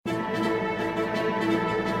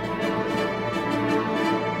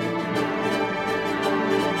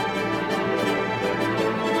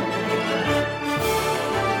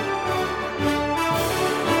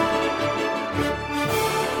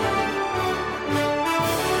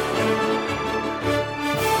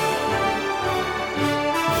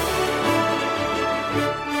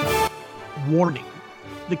Warning.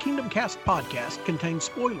 The Kingdom Cast podcast contains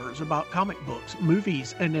spoilers about comic books,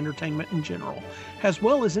 movies, and entertainment in general, as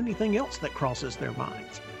well as anything else that crosses their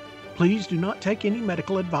minds. Please do not take any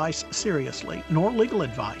medical advice seriously, nor legal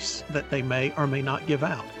advice that they may or may not give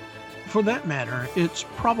out. For that matter, it's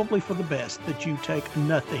probably for the best that you take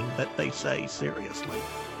nothing that they say seriously.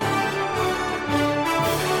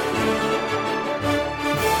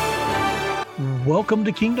 Welcome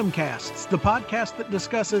to Kingdom Casts, the podcast that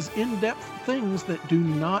discusses in-depth things that do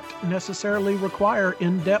not necessarily require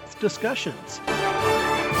in-depth discussions.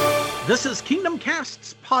 This is Kingdom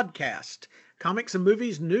Casts podcast, comics and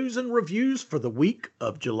movies news and reviews for the week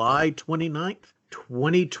of July 29th,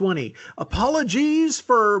 2020. Apologies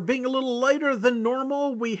for being a little later than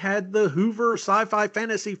normal. We had the Hoover Sci-Fi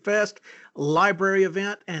Fantasy Fest library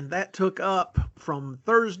event, and that took up from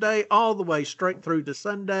Thursday all the way straight through to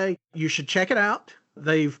Sunday. You should check it out.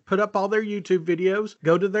 They've put up all their YouTube videos.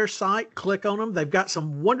 Go to their site, click on them. They've got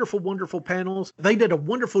some wonderful, wonderful panels. They did a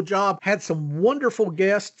wonderful job, had some wonderful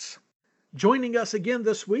guests. Joining us again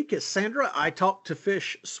this week is Sandra, I Talk to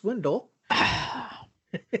Fish Swindle.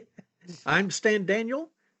 I'm Stan Daniel,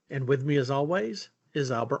 and with me as always is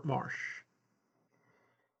Albert Marsh.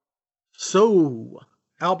 So,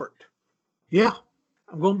 Albert. Yeah.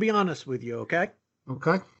 I'm going to be honest with you, okay?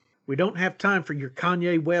 Okay. We don't have time for your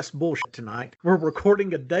Kanye West bullshit tonight. We're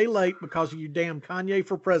recording a day late because of you damn Kanye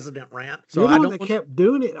for President rant. So they kept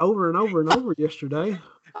doing it over and over and over yesterday.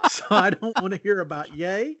 So I don't want to hear about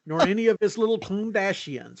Ye nor any of his little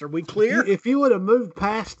Kardashians. Are we clear? If you would have moved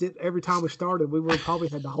past it every time we started, we would have probably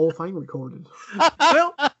had the whole thing recorded.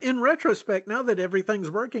 Well, in retrospect, now that everything's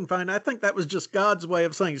working fine, I think that was just God's way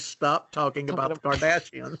of saying, stop talking about the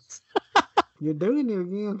Kardashians. You're doing it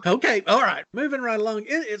again. Okay, all right. Moving right along.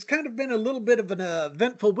 It's kind of been a little bit of an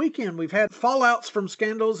eventful weekend. We've had fallouts from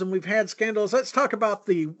scandals, and we've had scandals. Let's talk about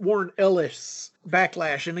the Warren Ellis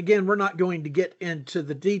backlash. And again, we're not going to get into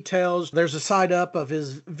the details. There's a side-up of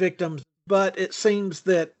his victims, but it seems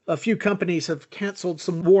that a few companies have canceled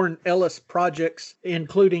some Warren Ellis projects,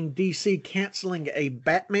 including DC canceling a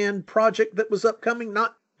Batman project that was upcoming.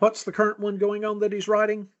 What's the current one going on that he's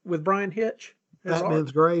writing with Brian Hitch?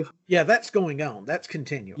 Batman's Grave. Yeah, that's going on. That's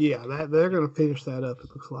continuing. Yeah, they're going to finish that up, it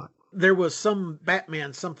looks like. There was some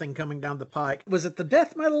Batman something coming down the pike. Was it the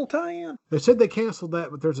death metal tie-in? They said they canceled that,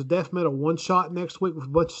 but there's a death metal one-shot next week with a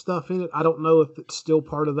bunch of stuff in it. I don't know if it's still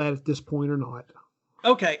part of that at this point or not.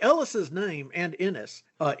 Okay, Ellis's name and Ennis.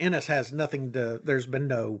 Ennis has nothing to... There's been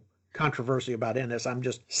no controversy about Ennis. I'm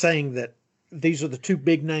just saying that these are the two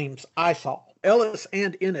big names I saw. Ellis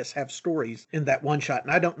and Ennis have stories in that one shot,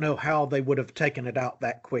 and I don't know how they would have taken it out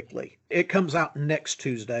that quickly. It comes out next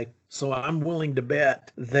Tuesday, so I'm willing to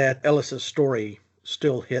bet that Ellis's story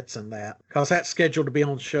still hits in that, because that's scheduled to be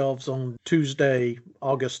on shelves on Tuesday,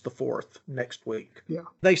 August the 4th, next week. Yeah.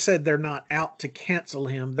 They said they're not out to cancel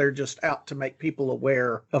him, they're just out to make people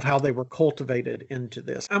aware of how they were cultivated into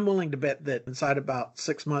this. I'm willing to bet that inside about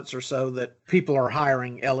 6 months or so that people are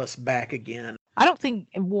hiring Ellis back again. I don't think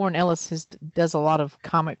Warren Ellis does a lot of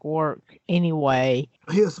comic work anyway.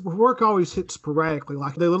 His work always hits sporadically.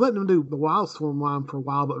 Like, they were letting him do the Wildstorm line for a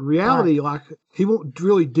while, but in reality, like, he won't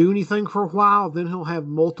really do anything for a while. Then he'll have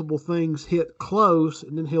multiple things hit close,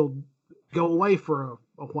 and then he'll go away for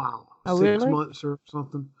a while. Oh, 6 really? months or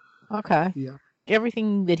something. Okay. Yeah.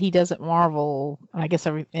 Everything that he does at Marvel, I guess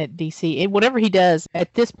at DC, whatever he does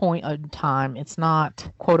at this point in time, it's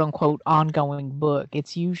not quote-unquote ongoing book.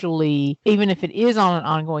 It's usually, even if it is on an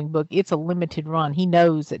ongoing book, it's a limited run. He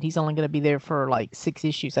knows that he's only going to be there for like 6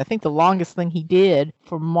 issues. I think the longest thing he did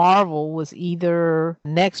for Marvel was either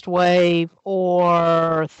Next Wave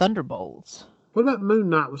or Thunderbolts. What about Moon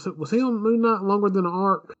Knight? Was he on Moon Knight longer than an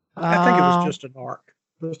arc? I think it was just an arc.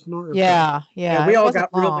 Yeah. We all got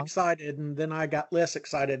real excited, and then I got less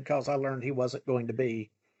excited because I learned he wasn't going to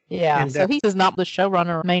be. Yeah, so he is not the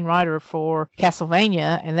showrunner, main writer for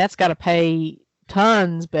Castlevania, and that's got to pay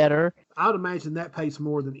tons better. I would imagine that pays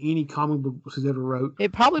more than any comic book he's ever wrote.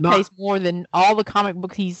 It probably pays more than all the comic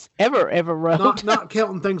books he's ever wrote. Not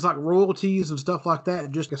counting things like royalties and stuff like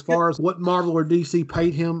that, just as far as what Marvel or DC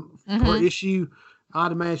paid him per issue.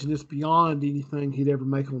 I'd imagine it's beyond anything he'd ever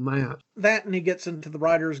make on that. That, and he gets into the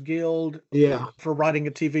Writers Guild for writing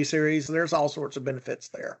a TV series. There's all sorts of benefits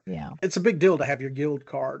there. Yeah. It's a big deal to have your guild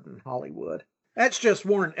card in Hollywood. That's just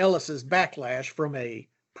Warren Ellis's backlash from a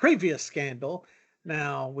previous scandal.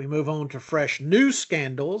 Now we move on to fresh news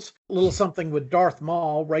scandals. A little something with Darth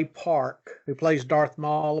Maul, Ray Park, who plays Darth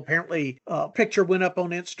Maul. Apparently, a picture went up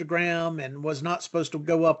on Instagram and was not supposed to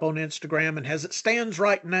go up on Instagram. And as it stands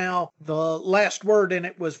right now, the last word in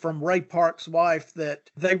it was from Ray Park's wife that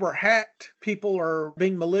they were hacked. People are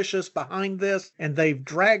being malicious behind this, and they've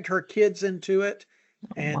dragged her kids into it.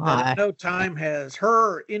 And that at no time has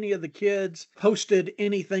her or any of the kids posted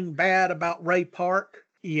anything bad about Ray Park.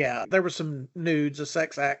 Yeah, there was some nudes, a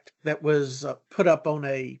sex act that was put up on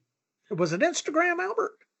was it Instagram,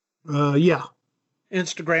 Albert? Yeah.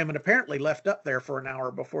 Instagram, and apparently left up there for an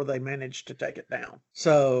hour before they managed to take it down.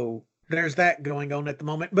 So there's that going on at the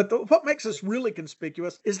moment. But what makes us really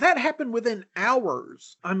conspicuous is that happened within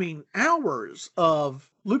hours. I mean, hours of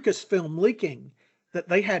Lucasfilm leaking that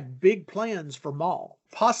they had big plans for Maul,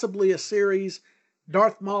 possibly a series,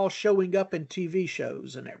 Darth Maul showing up in TV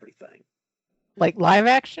shows and everything. Like live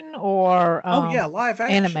action or live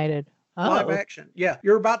action. Animated. Live action. Yeah.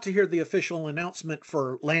 You're about to hear the official announcement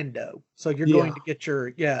for Lando. So you're going to get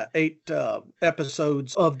your 8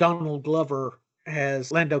 episodes of Donald Glover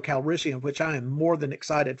as Lando Calrissian, which I am more than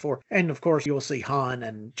excited for. And of course, you'll see Han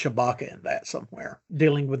and Chewbacca in that somewhere,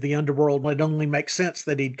 dealing with the underworld. It only makes sense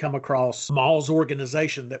that he'd come across Maul's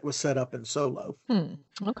organization that was set up in Solo.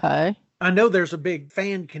 Okay. I know there's a big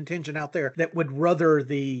fan contingent out there that would rather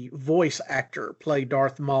the voice actor play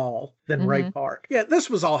Darth Maul than Ray Park. Yeah, this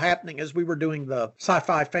was all happening as we were doing the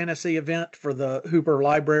sci-fi fantasy event for the Hooper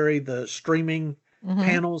Library, the streaming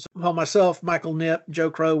panels. While myself, Michael Knipp,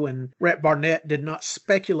 Joe Crow, and Rhett Barnett did not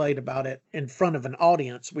speculate about it in front of an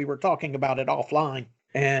audience. We were talking about it offline.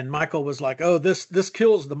 And Michael was like, oh, this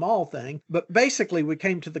kills the Maul thing. But basically, we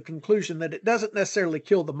came to the conclusion that it doesn't necessarily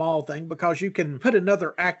kill the Maul thing because you can put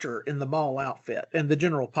another actor in the Maul outfit, and the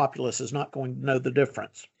general populace is not going to know the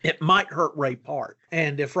difference. It might hurt Ray Park.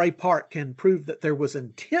 And if Ray Park can prove that there was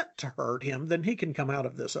intent to hurt him, then he can come out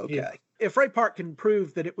of this okay. Yeah. If Ray Park can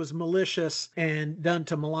prove that it was malicious and done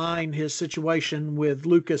to malign his situation with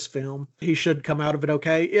Lucasfilm, he should come out of it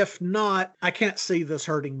okay. If not, I can't see this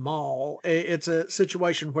hurting Maul. It's a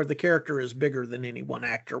situation where the character is bigger than any one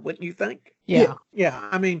actor, wouldn't you think? Yeah. Yeah.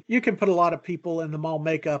 I mean, you can put a lot of people in the Maul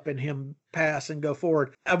makeup and him pass and go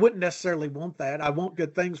forward. I wouldn't necessarily want that. I want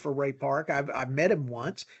good things for Ray Park. I've met him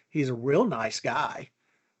once. He's a real nice guy.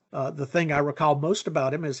 The thing I recall most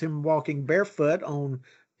about him is him walking barefoot on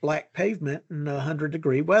black pavement in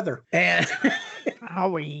 100-degree weather. And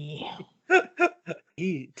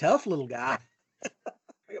he tough little guy.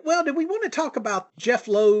 Well, do we want to talk about Jeff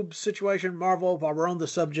Loeb's situation, Marvel, while we're on the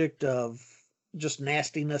subject of just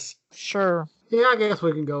nastiness? Sure. Yeah, I guess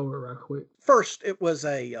we can go over it right quick. First, it was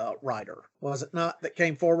a writer, was it not, that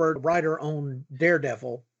came forward, a writer on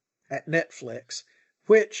Daredevil at Netflix,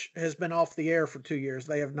 which has been off the air for 2 years.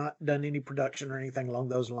 They have not done any production or anything along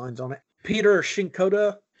those lines on it. Peter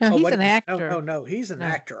Shinkoda. No, he's an actor. No, he's an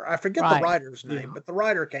actor. I forget the writer's name, but the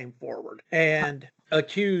writer came forward and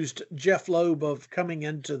accused Jeff Loeb of coming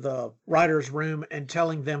into the writer's room and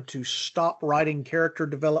telling them to stop writing character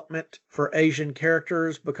development for Asian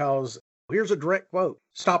characters because, here's a direct quote,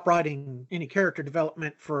 stop writing any character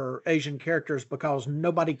development for Asian characters because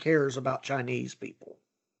nobody cares about Chinese people.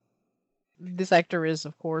 This actor is,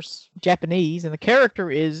 of course, Japanese, and the character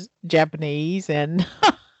is Japanese, and...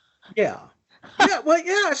 Yeah.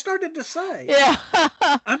 I started to say. Yeah.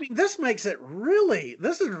 I mean, this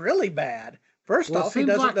is really bad. First off, he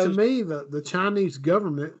doesn't know. To me, the Chinese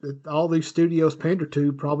government that all these studios pander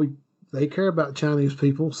to, probably they care about Chinese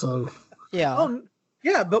people, so. Yeah. Oh,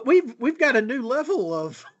 yeah, but we've got a new level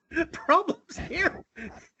of problems here.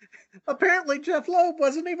 Apparently, Jeff Loeb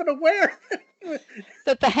wasn't even aware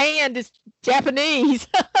that the hand is Japanese.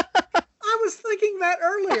 I was thinking that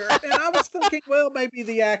earlier, and I was thinking, well, maybe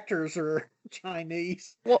the actors are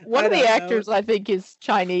Chinese. Well, one of the actors, I think, is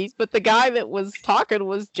Chinese, but the guy that was talking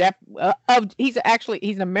was he's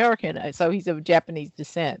an American, so he's of Japanese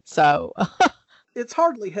descent. So it's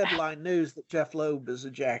hardly headline news that Jeff Loeb is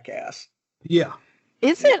a jackass. Yeah.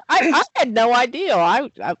 Is it? I had no idea.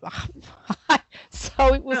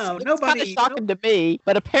 So it was kind of shocking to me.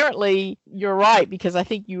 But apparently you're right, because I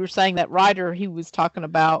think you were saying that writer he was talking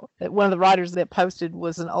about, that one of the writers that posted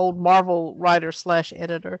was an old Marvel writer /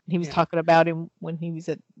 editor. He was talking about him when he was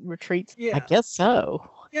at retreats. Yeah. I guess so.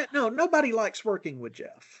 Yeah, no, nobody likes working with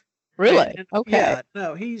Jeff. Really? Okay. Yeah,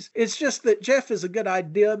 no, it's just that Jeff is a good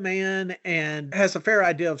idea man and has a fair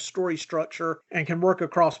idea of story structure and can work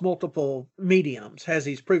across multiple mediums, as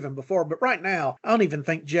he's proven before. But right now, I don't even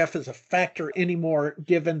think Jeff is a factor anymore,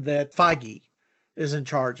 given that Feige is in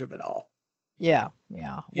charge of it all. Yeah,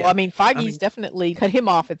 yeah. Yeah. Well, I mean, Feige's definitely cut him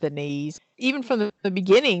off at the knees, even from the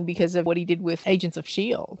beginning, because of what he did with Agents of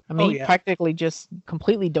S.H.I.E.L.D. I mean, he practically just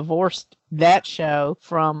completely divorced that show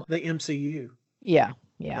from the MCU. Yeah.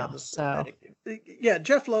 So, yeah,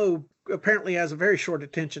 Jeff Loeb apparently has a very short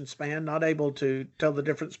attention span, not able to tell the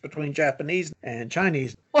difference between Japanese and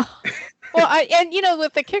Chinese. And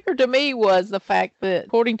what the kicker to me was the fact that,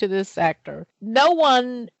 according to this actor, no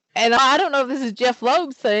one, and I don't know if this is Jeff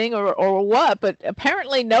Loeb's thing or what, but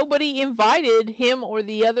apparently nobody invited him or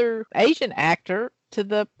the other Asian actor to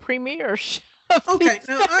the premiere show of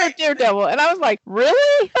Daredevil. And I was like,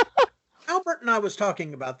 really? Albert and I was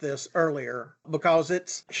talking about this earlier because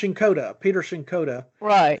it's Shinkoda, Peter Shinkoda.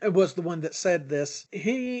 Right. It was the one that said this.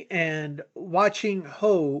 He and Hwa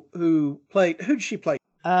Ching-ho, who did she play?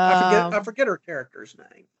 I forget her character's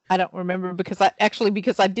name. I don't remember because I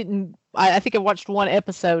think I watched one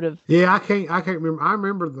episode of. Yeah, I can't remember. I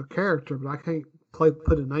remember the character, but I can't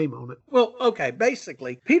put a name on it. Well, okay,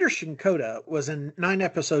 basically, Peter Shinkoda was in 9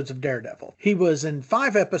 episodes of Daredevil. He was in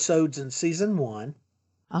 5 episodes in season 1.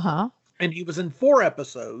 Uh-huh. And he was in 4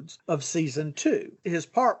 episodes of season 2. His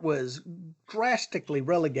part was drastically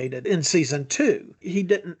relegated in season 2. He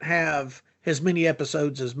didn't have as many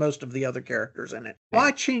episodes as most of the other characters in it.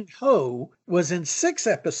 Hwa Ching-ho was in 6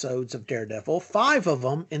 episodes of Daredevil, 5 of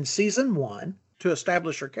them in season 1 to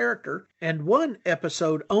establish her character, and 1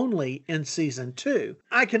 episode only in season 2.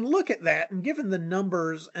 I can look at that, and given the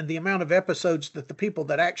numbers and the amount of episodes that the people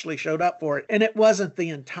that actually showed up for it, and it wasn't the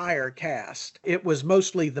entire cast. It was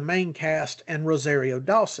mostly the main cast and Rosario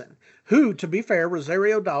Dawson, who, to be fair,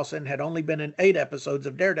 Rosario Dawson had only been in 8 episodes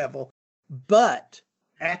of Daredevil, but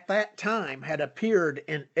at that time had appeared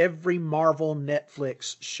in every Marvel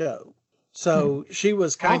Netflix show. So she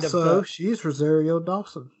was she's Rosario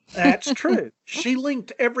Dawson. That's true. She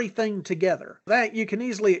linked everything together. That you can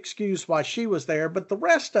easily excuse why she was there, but the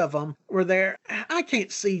rest of them were there. I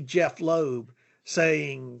can't see Jeff Loeb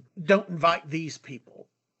saying, don't invite these people,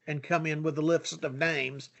 and come in with a list of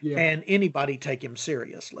names and anybody take him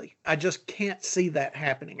seriously. I just can't see that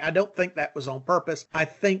happening. I don't think that was on purpose. I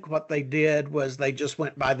think what they did was they just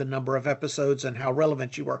went by the number of episodes and how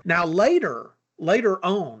relevant you were. Now, later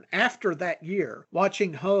on, after that year, Hwa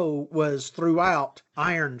Ching-ho was throughout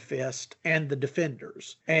Iron Fist and The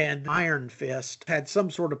Defenders. And Iron Fist had some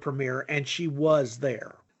sort of premiere, and she was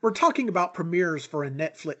there. We're talking about premieres for a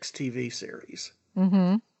Netflix TV series.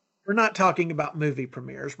 Mm-hmm. We're not talking about movie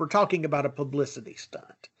premieres. We're talking about a publicity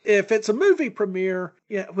stunt. If it's a movie premiere,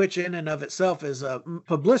 which in and of itself is a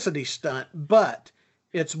publicity stunt, but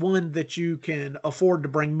it's one that you can afford to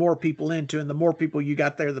bring more people into, and the more people you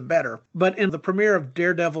got there, the better. But in the premiere of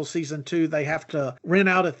Daredevil Season 2, they have to rent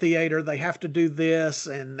out a theater, they have to do this,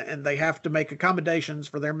 and they have to make accommodations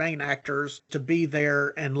for their main actors to be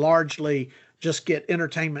there and largely just get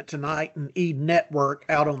Entertainment Tonight and E! Network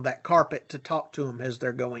out on that carpet to talk to them as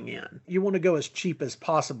they're going in. You want to go as cheap as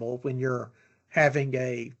possible when you're having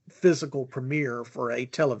a physical premiere for a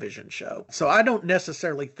television show. So I don't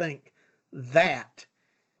necessarily think that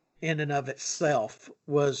in and of itself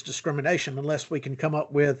was discrimination, unless we can come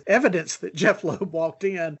up with evidence that Jeff Loeb walked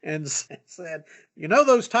in and said,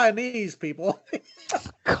 those Chinese people.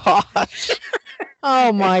 Gosh.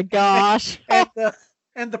 Oh my gosh.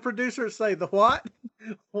 And the producers say, the what?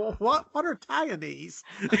 What are Chinese?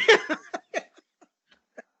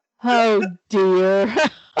 Oh dear.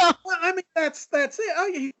 Well, I mean, that's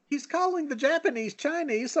it. He's calling the Japanese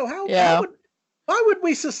Chinese, so why would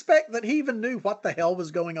we suspect that he even knew what the hell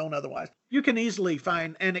was going on otherwise? You can easily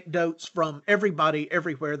find anecdotes from everybody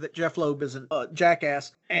everywhere that Jeff Loeb is a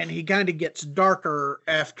jackass, and he kind of gets darker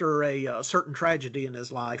after a certain tragedy in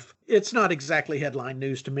his life. It's not exactly headline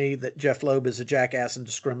news to me that Jeff Loeb is a jackass and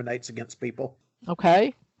discriminates against people.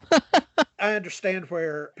 Okay. I understand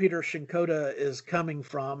where Peter Shinkoda is coming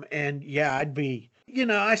from, and I'd be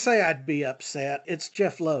upset. It's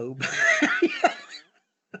Jeff Loeb.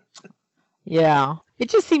 Yeah. It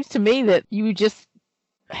just seems to me that you would just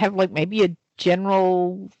have maybe a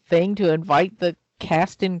general thing to invite the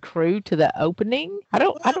cast and crew to the opening. I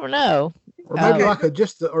don't know. Or maybe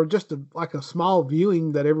just a small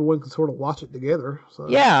viewing that everyone can sort of watch it together. So.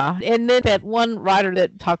 Yeah. And then that one writer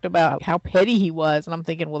that talked about how petty he was, and I'm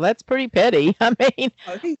thinking, well, that's pretty petty. I mean,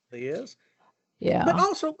 he is. Yeah. But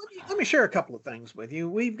also, let me share a couple of things with you.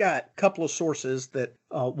 We've got a couple of sources that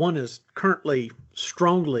one is currently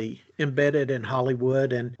strongly embedded in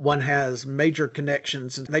Hollywood, and one has major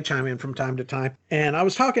connections, and they chime in from time to time. And I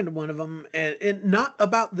was talking to one of them, and not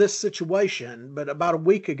about this situation, but about a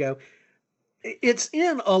week ago. It's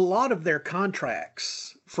in a lot of their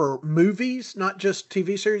contracts for movies, not just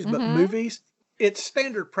TV series, but movies. It's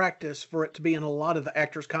standard practice for it to be in a lot of the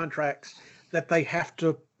actors' contracts that they have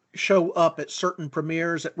to show up at certain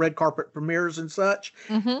premieres, at red carpet premieres and such.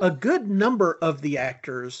 Mm-hmm. A good number of the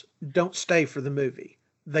actors don't stay for the movie.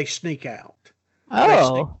 They sneak out. They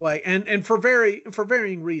sneak away. And for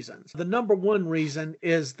varying reasons. The number one reason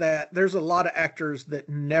is that there's a lot of actors that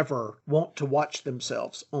never want to watch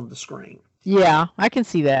themselves on the screen. Yeah, I can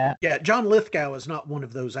see that. Yeah, John Lithgow is not one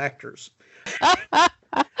of those actors.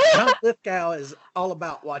 John Lithgow is all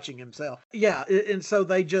about watching himself. Yeah, and so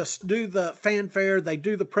they just do the fanfare, they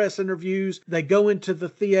do the press interviews, they go into the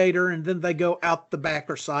theater, and then they go out the back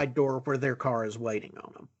or side door where their car is waiting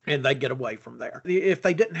on them, and they get away from there. If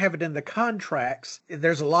they didn't have it in the contracts,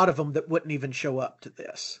 there's a lot of them that wouldn't even show up to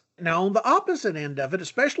this. Now, on the opposite end of it,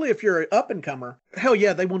 especially if you're an up-and-comer, hell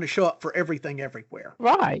yeah, they want to show up for everything everywhere.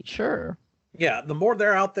 Right, sure. Yeah, the more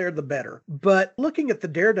they're out there, the better. But looking at the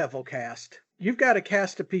Daredevil cast, you've got a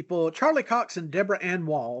cast of people. Charlie Cox and Deborah Ann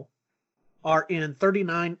Wall are in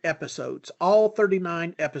 39 episodes, all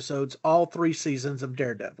 39 episodes, all 3 seasons of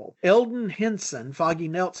Daredevil. Eldon Henson, Foggy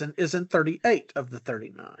Nelson, is in 38 of the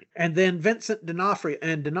 39. And then Vincent D'Onofrio,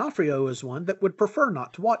 and D'Onofrio is one that would prefer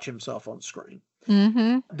not to watch himself on screen.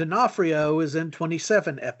 Mm-hmm. D'Onofrio is in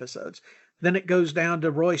 27 episodes. Then it goes down to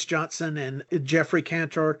Royce Johnson and Jeffrey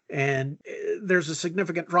Cantor, and there's a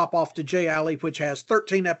significant drop-off to Jay Alley, which has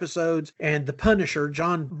 13 episodes, and The Punisher,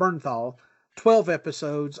 John Bernthal, 12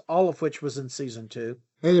 episodes, all of which was in season 2.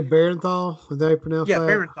 Eddie Barenthal, is that how you pronounce that? Yeah,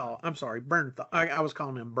 Barenthal. I'm sorry, Bernthal. I was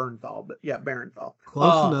calling him Bernthal, but yeah, Barenthal.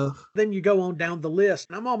 Close enough. Then you go on down the list,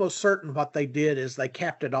 and I'm almost certain what they did is they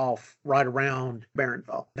capped it off right around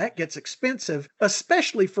Barenthal. That gets expensive,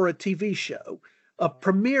 especially for a TV show. A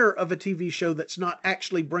premiere of a TV show that's not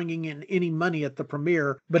actually bringing in any money at the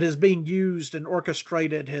premiere, but is being used and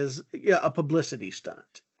orchestrated as a publicity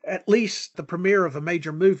stunt. At least the premiere of a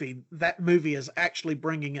major movie, that movie is actually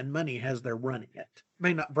bringing in money as they're running it.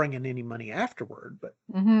 May not bring in any money afterward, but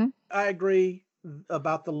I agree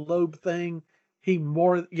about the Loeb thing.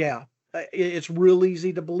 It's real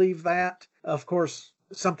easy to believe that. Of course,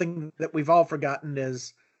 something that we've all forgotten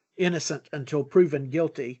is innocent until proven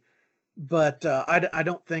guilty. But I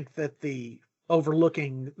don't think that the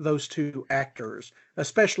overlooking those 2 actors,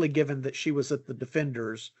 especially given that she was at the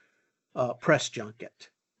Defenders press junket,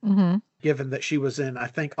 given that she was in, I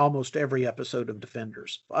think, almost every episode of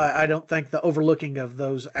Defenders. I don't think the overlooking of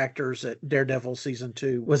those actors at Daredevil Season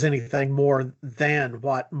 2 was anything more than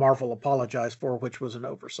what Marvel apologized for, which was an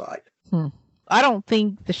oversight. I don't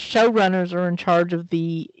think the showrunners are in charge of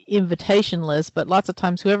the invitation list, but lots of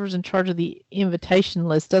times whoever's in charge of the invitation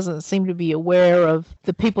list doesn't seem to be aware of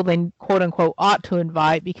the people they quote unquote ought to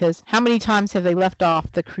invite, because how many times have they left off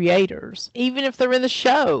the creators? Even if they're in the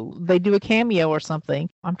show, they do a cameo or something.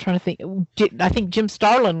 I'm trying to think. I think Jim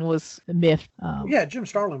Starlin was miffed. Yeah, Jim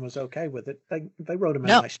Starlin was okay with it. They wrote him a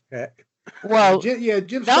nice check. Well,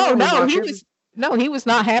 Jim Starlin he was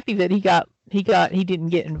not happy that he didn't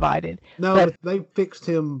get invited. No, but they fixed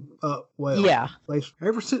him up well. Yeah.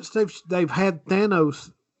 Ever since they've had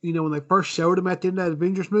Thanos, when they first showed him at the end of the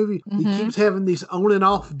Avengers movie, he keeps having these on and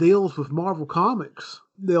off deals with Marvel Comics.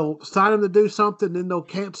 They'll sign him to do something, then they'll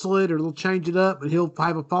cancel it, or they'll change it up, and he'll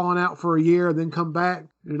have a falling out for a year and then come back.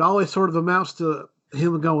 And it always sort of amounts to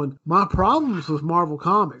him going, my problems with Marvel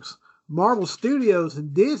Comics. Marvel Studios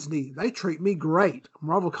and Disney, they treat me great.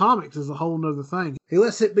 Marvel Comics is a whole nother thing. He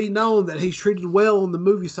lets it be known that he's treated well on the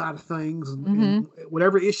movie side of things, and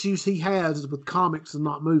whatever issues he has is with comics and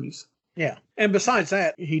not movies. Yeah. And besides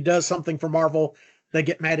that, he does something for Marvel. They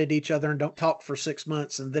get mad at each other and don't talk for 6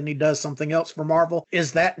 months, and then he does something else for Marvel.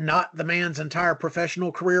 Is that not the man's entire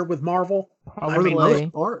professional career with Marvel? Probably.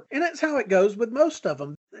 Most part. And that's how it goes with most of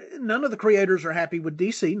them. None of the creators are happy with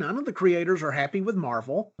DC. None of the creators are happy with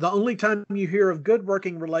Marvel. The only time you hear of good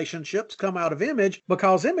working relationships come out of Image,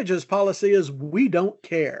 because Image's policy is we don't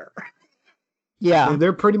care. Yeah. And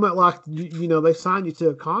they're pretty much like, they sign you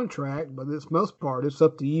to a contract, but it's most part, it's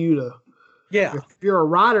up to you to. Yeah. If you're a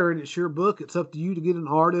writer and it's your book, it's up to you to get an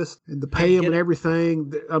artist and to pay him and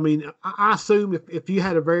everything. I mean, I assume if you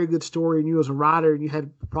had a very good story and you was a writer and you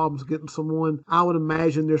had problems getting someone, I would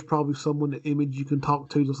imagine there's probably someone at Image you can talk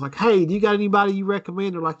to that's like, hey, do you got anybody you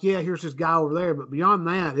recommend? They're like, yeah, here's this guy over there. But beyond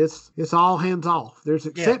that, it's all hands off. There's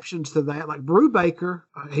exceptions to that. Like Brubaker,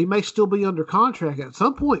 he may still be under contract. At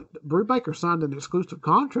some point, Brubaker signed an exclusive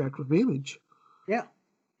contract with Image. Yeah.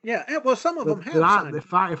 Yeah, well, some of them But have signed.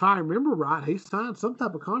 if I remember right, he signed some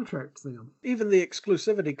type of contract with them. Even the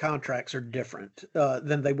exclusivity contracts are different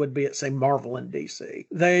than they would be at, say, Marvel and DC.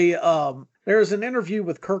 There's an interview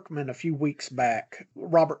with Kirkman a few weeks back.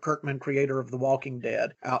 Robert Kirkman, creator of The Walking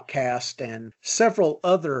Dead, Outcast, and several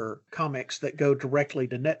other comics that go directly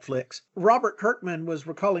to Netflix. Robert Kirkman was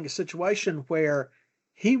recalling a situation where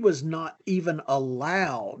he was not even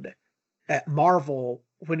allowed at Marvel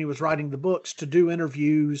when he was writing the books to do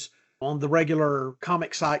interviews on the regular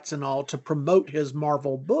comic sites and all to promote his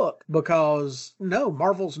Marvel book because no,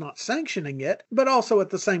 Marvel's not sanctioning it, but also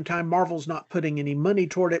at the same time, Marvel's not putting any money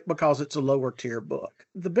toward it because it's a lower tier book.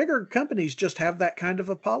 The bigger companies just have that kind of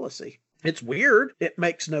a policy. It's weird. It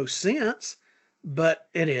makes no sense, but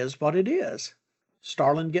it is what it is.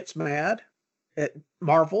 Starlin gets mad at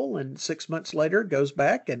Marvel and 6 months later goes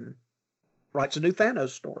back and writes a new Thanos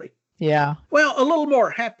story. Yeah. Well, a little more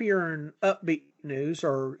happier and upbeat news,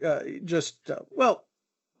 or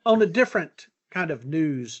on a different kind of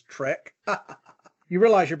news trek. You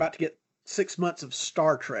realize you're about to get 6 months of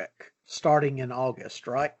Star Trek starting in August,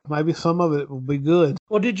 right? Maybe some of it will be good.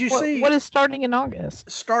 Well, did you see what is starting in August?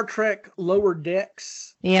 Star Trek Lower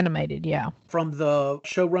Decks? The animated, yeah. From the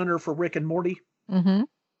showrunner for Rick and Morty? Mm-hmm.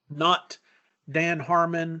 Not Dan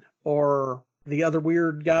Harmon or the other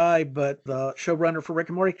weird guy, but the showrunner for Rick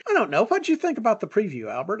and Morty. I don't know. What'd you think about the preview,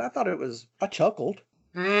 Albert? I chuckled.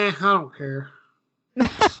 I don't care.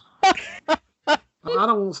 I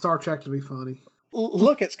don't want Star Trek to be funny.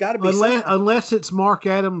 Look, it's got to be unless it's Mark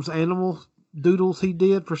Adams' animal doodles he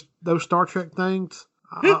did for those Star Trek things.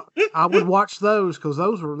 I would watch those because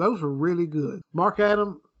those were really good. Mark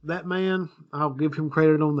Adams, that man, I'll give him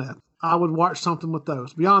credit on that. I would watch something with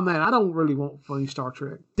those. Beyond that, I don't really want funny Star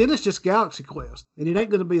Trek. Then it's just Galaxy Quest, and it ain't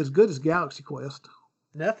going to be as good as Galaxy Quest.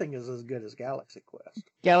 Nothing is as good as Galaxy Quest.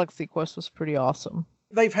 Galaxy Quest was pretty awesome.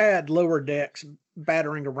 They've had Lower Decks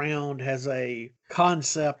battering around as a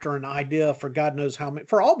concept or an idea for God knows how many,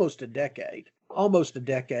 for almost a decade.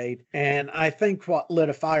 And I think what lit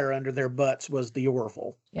a fire under their butts was the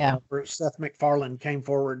Orville. Yeah. Where Seth MacFarlane came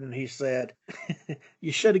forward and he said,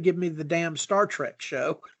 you should have given me the damn Star Trek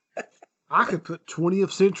show. I could put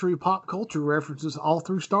 20th century pop culture references all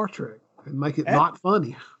through Star Trek and make it not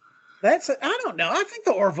funny. I don't know. I think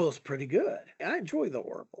the Orville is pretty good. I enjoy the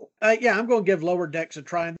Orville. I'm going to give Lower Decks a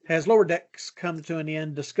try. As Lower Decks come to an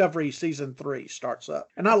end, Discovery Season 3 starts up.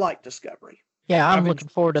 And I like Discovery. Yeah, I'm looking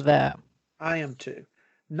forward to that. I am too.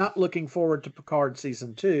 Not looking forward to Picard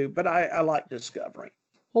Season 2, but I like Discovery.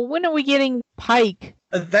 Well, when are we getting Pike?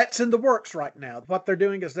 That's in the works right now. What they're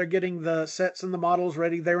doing is they're getting the sets and the models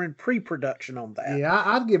ready. They're in pre-production on that. Yeah,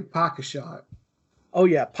 I'd give Pike a shot. Oh,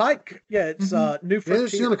 yeah. Pike. Yeah, it's New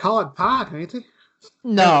Frontiers. They're going to call it Pike, ain't they?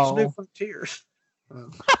 No. It's New Frontiers. Oh.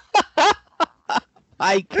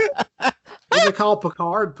 Pike. They call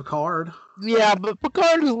Picard. Yeah, but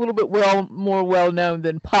Picard is a little bit more well-known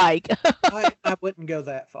than Pike. I wouldn't go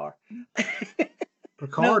that far.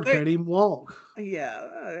 Picard can't even walk.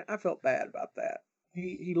 Yeah, I felt bad about that.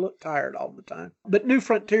 He looked tired all the time. But New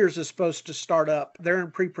Frontiers is supposed to start up. They're in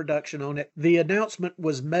pre-production on it. The announcement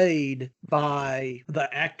was made by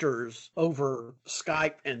the actors over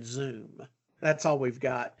Skype and Zoom. That's all we've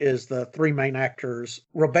got is the three main actors.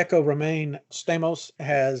 Rebecca Romijn Stamos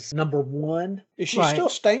has number 1. Is she still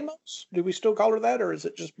Stamos? Do we still call her that, or is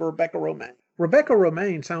it just Rebecca Romijn? Rebecca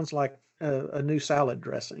Romijn sounds like a new salad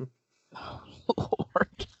dressing. Oh,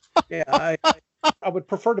 Lord. Yeah, I would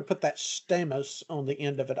prefer to put that Stamos on the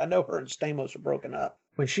end of it. I know her and Stamos are broken up.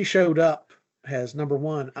 When she showed up as number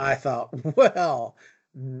 1, I thought, well,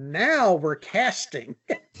 now we're casting.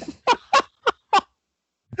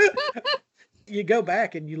 You go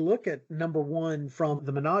back and you look at number 1 from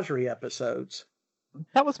the Menagerie episodes.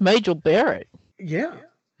 That was Majel Barrett. Yeah.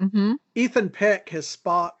 Mm-hmm. Ethan Peck as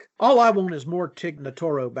Spock. All I want is more Tig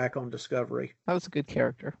Notaro back on Discovery. That was a good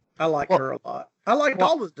character. I like her a lot. I liked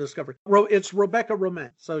all of Discovery. It's Rebecca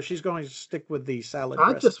Romijn, so she's going to stick with the salad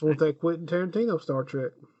dressing. I just want that Quentin Tarantino Star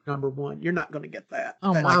Trek. Number 1. You're not going to get that.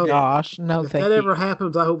 Oh my gosh. No, if that ever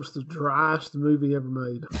happens, I hope it's the driest movie ever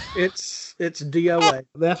made. It's DOA.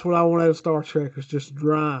 That's what I want out of Star Trek, is just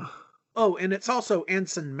dry. Oh, and it's also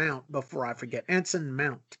Anson Mount, before I forget. Anson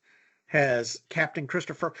Mount has Captain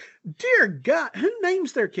Christopher. Dear God, who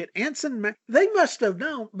names their kid Anson Mount? They must have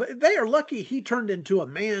known, but they are lucky he turned into a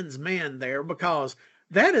man's man there, because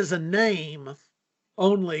that is a name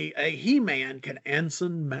only a He-Man can.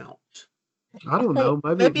 Anson Mount. I don't know.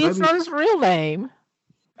 Maybe it's not his real name.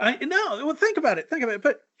 No, well, think about it.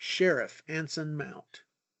 But Sheriff Anson Mount.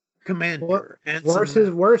 Commander.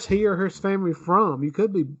 Where's he or his family from? You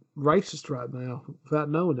could be racist right now without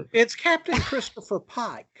knowing it. It's Captain Christopher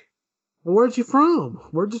Pike. Well, where's he from?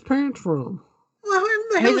 Where's his parents from? Well,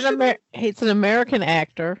 He's an American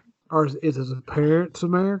actor. Or is his parents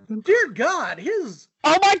American? Dear God, his...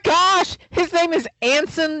 Oh my gosh! His name is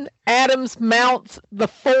Anson Adams Mounts the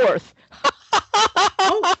Fourth.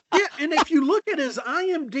 Oh, yeah, and if you look at his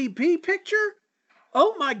IMDb picture,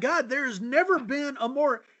 oh my God, there's never been a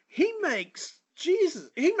more... He makes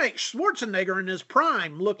Schwarzenegger in his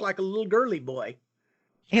prime look like a little girly boy.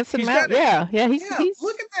 Anson Mount, yeah. He's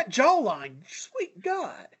look at that jawline. Sweet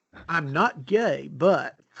God. I'm not gay,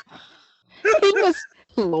 but... He was...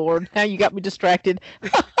 Lord, now you got me distracted.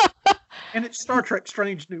 And it's Star Trek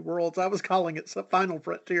Strange New Worlds. I was calling it Final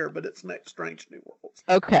Frontier, but it's Next Strange New Worlds.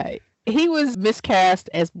 Okay. He was miscast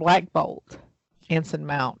as Black Bolt, Anson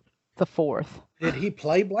Mount the Fourth. Did he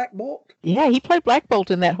play Black Bolt? Yeah, he played Black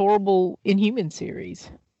Bolt in that horrible Inhuman series.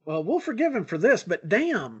 Well, we'll forgive him for this, but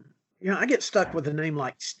damn. I get stuck with a name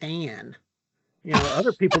like Stan.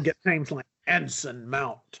 Other people get names like Anson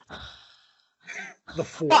Mount. The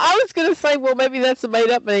Fourth. Well, I was going to say, well, maybe that's a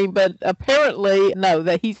made-up name, but apparently, no,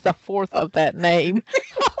 that he's the fourth of that name.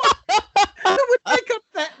 Who would make up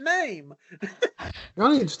that name?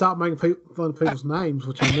 Y'all need to stop making fun of people's names,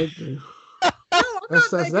 which I need to. No,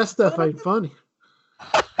 that stuff ain't funny.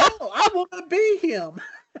 Oh, I want to be him.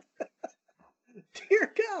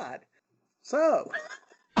 Dear God. So.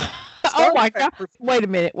 Oh my God. Wait a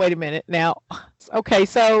minute. Now, okay,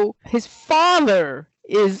 so his father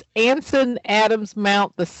is Anson Adams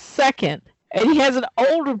Mount II, and he has an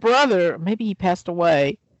older brother, maybe he passed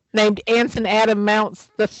away, named Anson Adam Mounts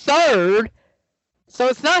III. So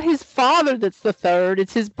it's not his father that's the third,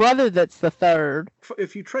 it's his brother that's the third.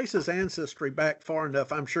 If you trace his ancestry back far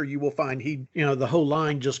enough, I'm sure you will find the whole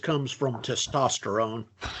line just comes from testosterone.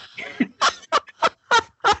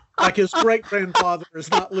 Like his great-grandfather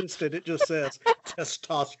is not listed, it just says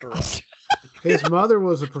testosterone. His mother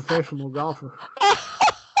was a professional golfer.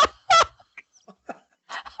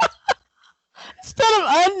 Instead of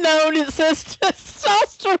unknown, it says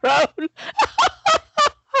testosterone.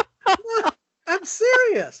 I'm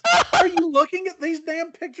serious. Are you looking at these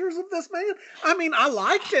damn pictures of this man? I mean, I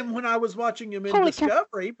liked him when I was watching him in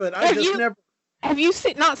Discovery, but I just never... Have you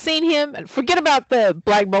not seen him? Forget about the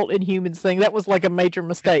Black Bolt Inhumans thing. That was like a major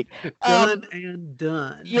mistake. Done and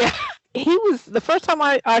done. Yeah. He was... The first time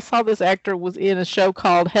I saw this actor was in a show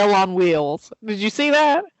called Hell on Wheels. Did you see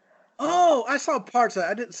that? Oh, I saw parts of it.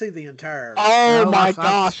 I didn't see the entire... Oh, my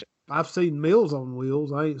gosh. I've seen Meals on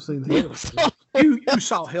Wheels. I ain't seen Hell. You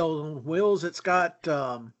saw Hell on Wheels. It's got...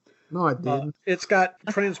 no, I didn't. It's got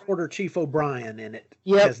Transporter Chief O'Brien in it.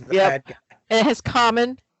 Yep, as the bad guy. And it has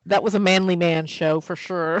Common. That was a Manly Man show for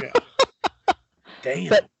sure. Yeah. Damn.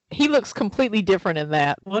 But he looks completely different in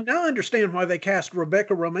that. Well, now I understand why they cast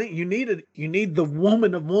Rebecca Romijn. You need the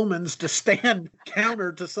woman of womans to stand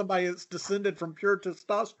counter to somebody that's descended from pure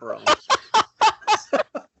testosterone.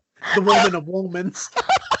 The woman of womans.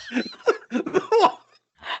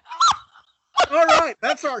 All right,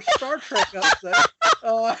 that's our Star Trek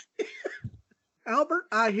update. Albert,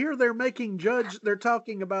 I hear they're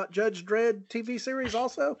talking about Judge Dredd TV series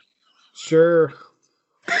also? Sure.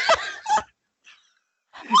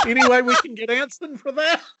 Any way we can get Anson for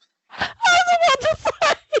that? I was about to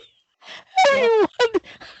say,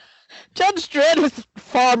 Judge Dredd is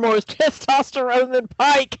far more testosterone than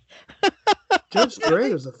Pike. Judge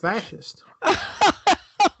Dredd is a fascist.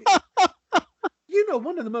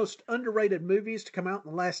 One of the most underrated movies to come out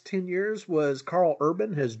in the last 10 years was Carl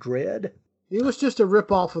Urban, his Dredd. It was just a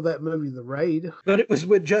ripoff of that movie, The Raid. But it was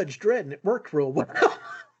with Judge Dredd, and it worked real well.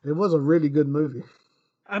 It was a really good movie.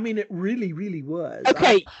 I mean, it really, really was.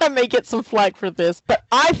 Okay, I may get some flack for this, but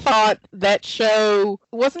I thought that show,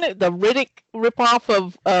 wasn't it the Riddick ripoff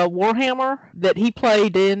of Warhammer that he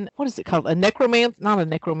played in, what is it called? Not a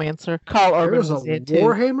necromancer. Carl Urban was in too.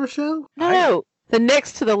 Warhammer show? No. The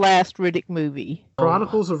next to the last Riddick movie.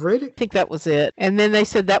 Chronicles of Riddick? I think that was it. And then they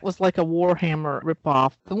said that was like a Warhammer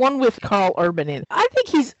ripoff. The one with Carl Urban in. I think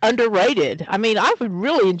he's underrated. I mean, I've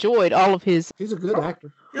really enjoyed all of his... He's a good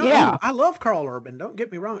actor. Yeah. I love Carl Urban. Don't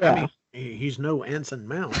get me wrong. Yeah. I mean, he's no Anson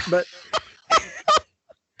Mount, but...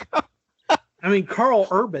 I mean, Carl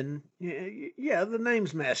Urban, yeah, the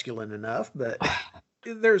name's masculine enough, but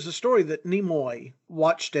there's a story that Nimoy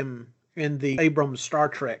watched him in the Abrams Star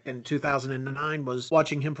Trek in 2009, was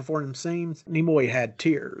watching him perform scenes. Nimoy had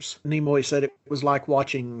tears. Nimoy said it was like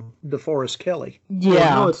watching DeForest Kelley. Yeah.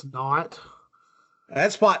 Well, no, it's not.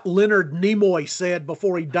 That's what Leonard Nimoy said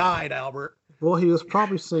before he died, Albert. Well, he was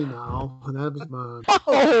probably senile, and that was mine.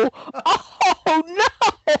 Oh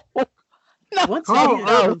no! Once Carl again,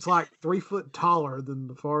 Urban's like 3 foot taller than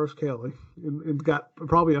DeForest Kelley and got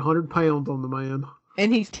probably 100 pounds on the man.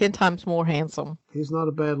 And he's 10 times more handsome. He's not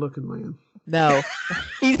a bad looking man. No,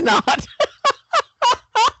 he's not.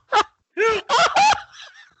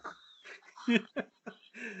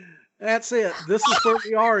 that's it. This is where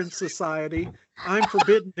we are in society. I'm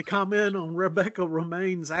forbidden to comment on Rebecca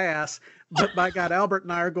Romaine's ass, but by God, Albert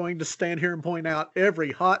and I are going to stand here and point out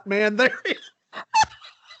every hot man there is.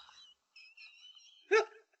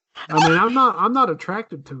 I mean, I'm not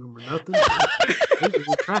attracted to him or nothing. He's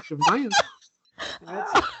an attractive man.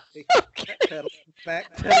 That's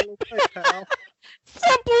backpedal away, pal.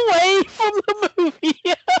 Step away from the movie.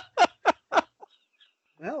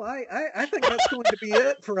 Well, I think that's going to be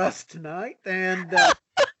it for us tonight. And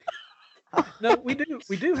no, we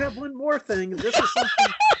do have one more thing. This is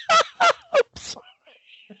something. Oops.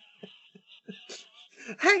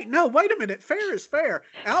 Hey, no, wait a minute. Fair is fair.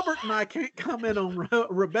 Albert and I can't comment on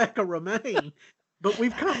Rebecca Romaine, but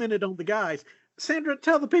we've commented on the guys. Sandra,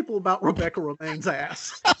 tell the people about Rebecca Romaine's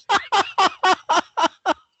ass.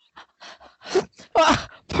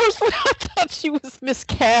 Personally, I thought she was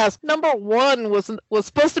miscast. Number one was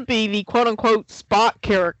supposed to be the quote unquote Spock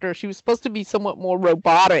character. She was supposed to be somewhat more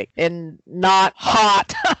robotic and not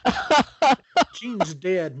hot. Gene's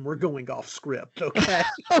dead and we're going off script, okay?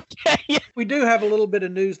 Okay. We do have a little bit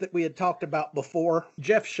of news that we had talked about before.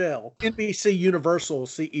 Jeff Shell, NBC Universal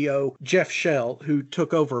CEO Jeff Shell, who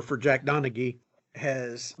took over for Jack Donaghy,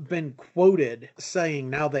 has been quoted saying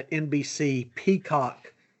now that NBC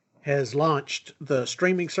Peacock has launched the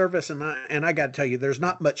streaming service, and I got to tell you, there's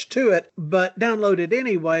not much to it, but download it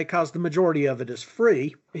anyway because the majority of it is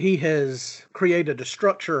free. He has created a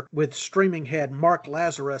structure with streaming head Mark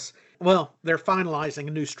Lazarus. Well, they're finalizing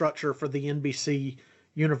a new structure for the NBC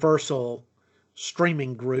Universal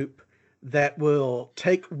streaming group that will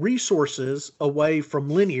take resources away from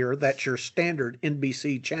linear, that's your standard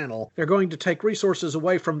NBC channel. They're going to take resources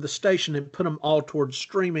away from the station and put them all towards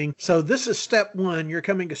streaming. So this is step one. You're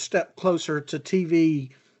coming a step closer to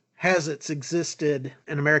TV as it's existed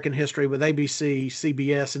in American history with ABC,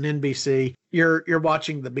 CBS, and NBC. You're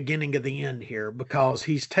watching the beginning of the end here because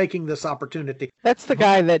he's taking this opportunity. That's the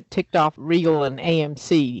guy that ticked off Regal and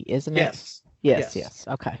AMC, isn't it? Yes. Yes.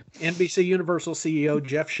 Okay. NBC Universal CEO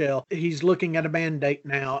Jeff Shell, he's looking at a mandate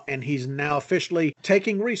now, and he's now officially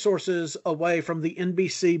taking resources away from the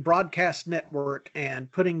NBC broadcast network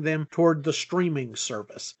and putting them toward the streaming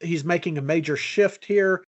service. He's making a major shift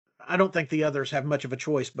here. I don't think the others have much of a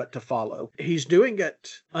choice but to follow. He's doing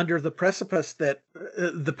it under the precipice that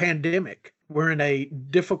the pandemic. We're in a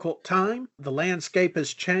difficult time. The landscape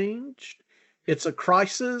has changed. It's a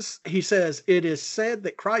crisis. He says, it is said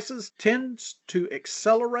that crisis tends to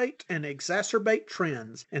accelerate and exacerbate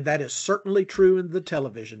trends, and that is certainly true in the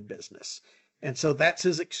television business. And so that's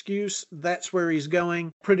his excuse. That's where he's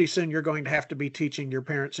going. Pretty soon you're going to have to be teaching your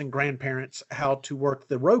parents and grandparents how to work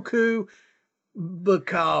the Roku,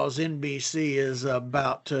 because NBC is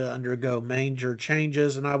about to undergo major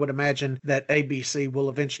changes, and I would imagine that ABC will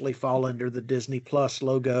eventually fall under the Disney Plus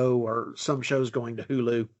logo, or some shows going to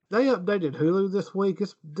Hulu. They updated Hulu this week.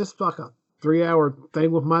 It's just like a 3-hour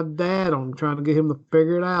thing with my dad on trying to get him to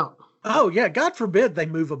figure it out. Oh, yeah. God forbid they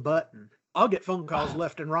move a button. I'll get phone calls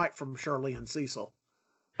left and right from Shirley and Cecil.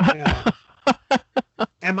 Yeah.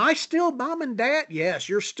 Am I still mom and dad? Yes,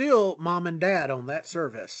 you're still mom and dad on that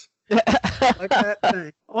service. Like that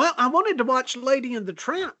thing. Well, I wanted to watch Lady and the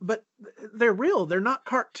Tramp, but they're real. They're not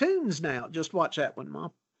cartoons now. Just watch that one,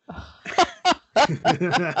 Mom.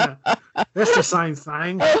 That's the same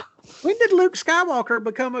thing. When did Luke Skywalker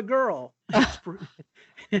become a girl?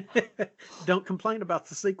 Don't complain about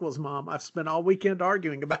the sequels, Mom. I've spent all weekend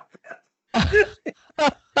arguing about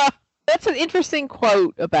that. That's an interesting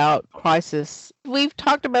quote about crisis. We've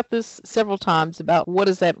talked about this several times about what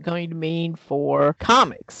is that going to mean for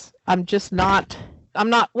comics. I'm not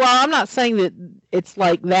saying that it's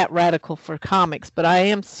like that radical for comics, but I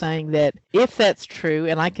am saying that if that's true,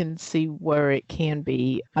 and I can see where it can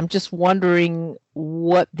be, I'm just wondering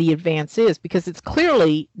what the advance is, because it's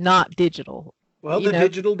clearly not digital. Well,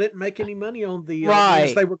 digital didn't make any money on the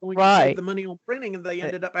right. They were going to save the money on printing, and they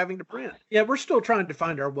ended up having to print. Yeah, we're still trying to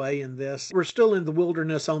find our way in this. We're still in the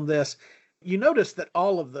wilderness on this. You notice that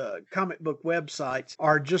all of the comic book websites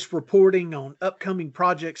are just reporting on upcoming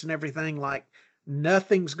projects and everything like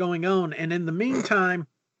nothing's going on. And in the meantime,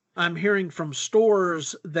 I'm hearing from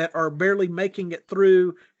stores that are barely making it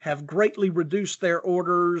through, have greatly reduced their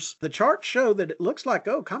orders. The charts show that it looks like,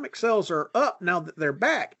 comic sales are up now that they're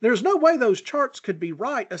back. There's no way those charts could be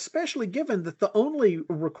right, especially given that the only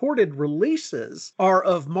recorded releases are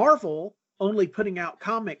of Marvel only putting out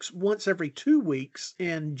comics once every 2 weeks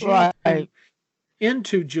in June Right.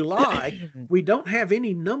 into July, we don't have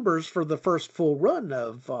any numbers for the first full run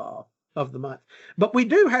of the month. But we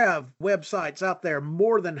do have websites out there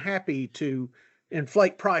more than happy to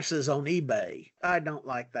inflate prices on eBay. I don't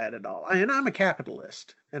like that at all. And I'm a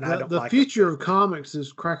capitalist, and I don't The like future it. of comics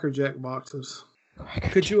is Cracker Jack boxes.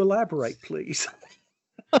 Could you elaborate, please?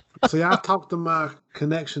 See, I talked to my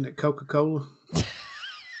connection at Coca-Cola,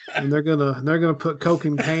 and they're gonna put Coke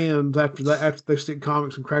in cans after they stick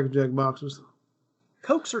comics in Cracker Jack boxes.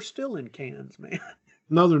 Cokes are still in cans, man.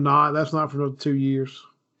 No, they're not. That's not for another 2 years.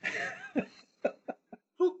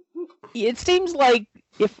 It seems like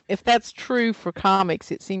if that's true for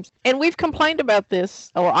comics, it seems, and we've complained about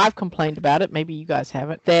this, or I've complained about it, maybe you guys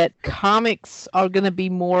haven't, that comics are going to be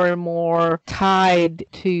more and more tied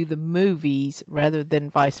to the movies rather than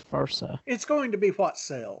vice versa. It's going to be what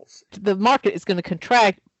sells. The market is going to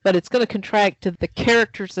contract, but it's going to contract to the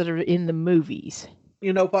characters that are in the movies.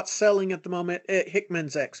 You know what's selling at the moment?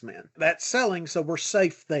 Hickman's X-Men. That's selling, so we're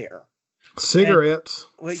safe there. Cigarettes.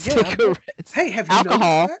 Well, yeah. Cigarettes. Hey, have you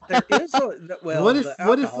Alcohol. noticed that? There is well. What if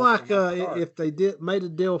alcohol's like from the start. if they made a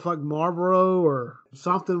deal with like Marlboro or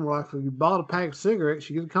something where like if you bought a pack of cigarettes,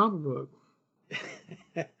 you get a comic book.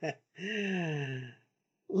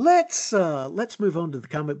 Let's move on to the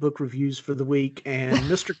comic book reviews for the week. And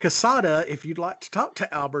Mr. Casada, if you'd like to talk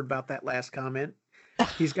to Albert about that last comment,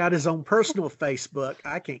 he's got his own personal Facebook.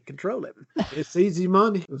 I can't control him. It's easy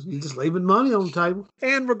money. You're just leaving money on the table.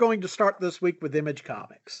 And we're going to start this week with Image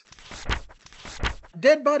Comics.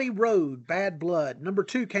 Dead Body Road, Bad Blood. Number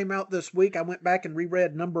 2 came out this week. I went back and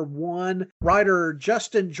reread number 1. Writer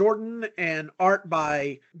Justin Jordan and art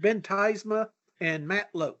by Ben Tizma and Matt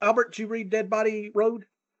Lowe. Albert, did you read Dead Body Road?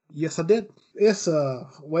 Yes, I did. It's a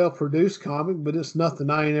well-produced comic, but it's nothing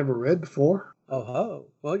I ain't ever read before. Oh,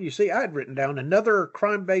 well, you see, I had written down another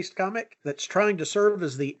crime-based comic that's trying to serve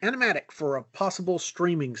as the animatic for a possible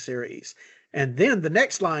streaming series. And then the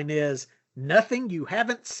next line is, nothing you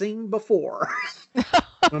haven't seen before.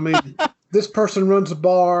 I mean, this person runs a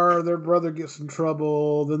bar, their brother gets in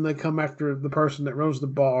trouble, then they come after the person that runs the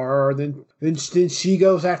bar, then she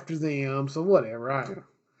goes after them, so whatever.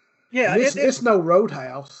 Yeah, it's no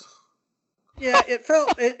Roadhouse. Yeah,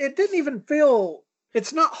 it didn't even feel,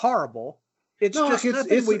 it's not horrible. It's just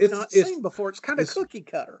nothing we've not seen before. It's kind of cookie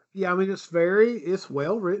cutter. Yeah, I mean, it's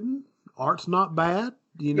well written. Art's not bad.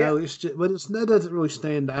 You know, it's just, but it doesn't really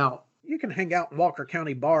stand out. You can hang out in Walker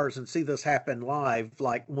County bars and see this happen live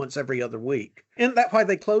like once every other week. Isn't that why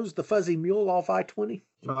they closed the Fuzzy Mule off I-20?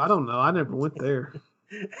 Well, I don't know. I never went there.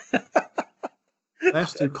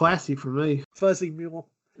 That's too classy for me. Fuzzy Mule.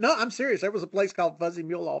 No, I'm serious. There was a place called Fuzzy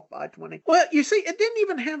Mule off I-20. Well, you see, it didn't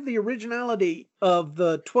even have the originality of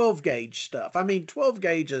the 12-gauge stuff. I mean,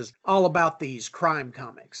 12-gauge is all about these crime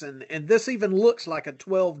comics, and this even looks like a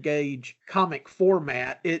 12-gauge comic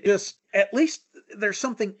format. It just, at least there's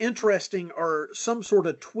something interesting or some sort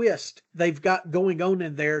of twist they've got going on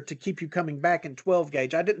in there to keep you coming back in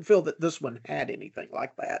 12-gauge. I didn't feel that this one had anything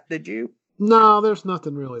like that. Did you? No, there's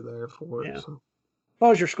nothing really there for it. Yeah. So. What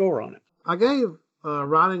was your score on it? I gave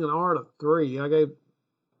writing and art a 3. I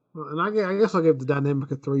guess I gave the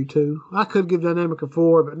dynamic a 3 too. I could give dynamic a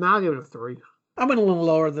 4, but now I give it a 3. I went a little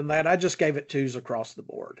lower than that. I just gave it 2s across the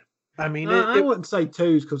board. I mean, I wouldn't say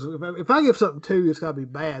 2s because if I give something 2, it's got to be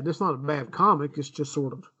bad. It's not a bad comic. It's just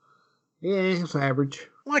sort of, it's average.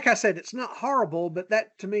 Like I said, it's not horrible, but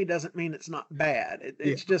that to me doesn't mean it's not bad.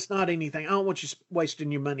 It's just not anything. I don't want you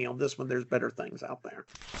wasting your money on this one. There's better things out there.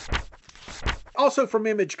 Also from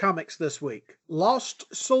Image Comics this week, Lost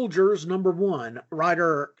Soldiers #1,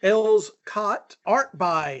 writer Els Cott, art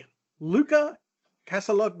by Luca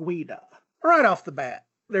Casalanguida. Right off the bat,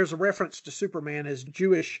 there's a reference to Superman as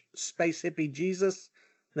Jewish space hippie Jesus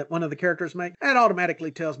that one of the characters make. That automatically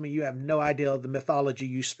tells me you have no idea of the mythology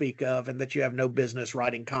you speak of and that you have no business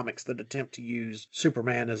writing comics that attempt to use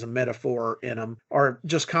Superman as a metaphor in them, or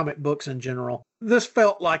just comic books in general. This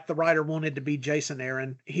felt like the writer wanted to be Jason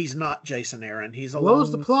Aaron. He's not Jason Aaron. He's alone. What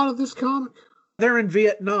was the plot of this comic? They're in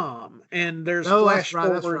Vietnam, and there's flash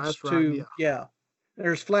forwards to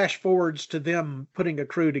there's flash forwards to them putting a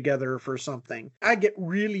crew together for something. I get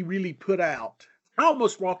really, really put out. I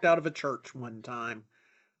almost walked out of a church one time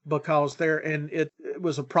because it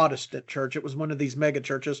was a Protestant church. It was one of these mega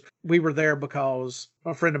churches. We were there because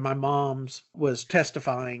a friend of my mom's was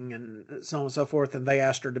testifying and so on and so forth, and they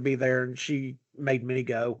asked her to be there, and she made me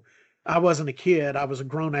go. I wasn't a kid. I was a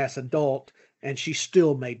grown-ass adult, and she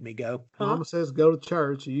still made me go. Mama says go to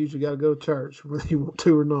church. You usually got to go to church whether you want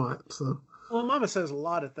to or not. So. Well, Mama says a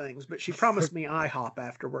lot of things, but she promised me IHOP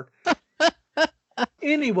afterward.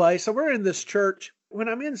 Anyway, so we're in this church. When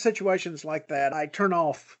I'm in situations like that, I turn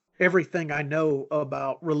off everything I know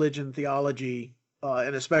about religion, theology,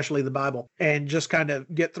 and especially the Bible, and just kind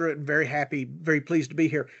of get through it and very happy, very pleased to be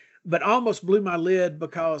here. But I almost blew my lid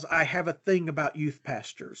because I have a thing about youth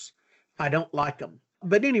pastors. I don't like them.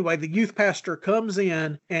 But anyway, the youth pastor comes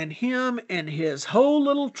in, and him and his whole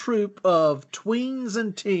little troop of tweens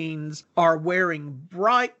and teens are wearing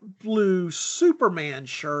bright blue Superman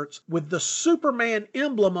shirts with the Superman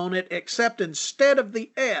emblem on it, except instead of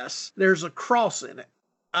the S, there's a cross in it.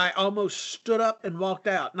 I almost stood up and walked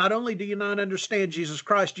out. Not only do you not understand Jesus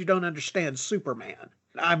Christ, you don't understand Superman.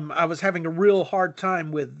 I was having a real hard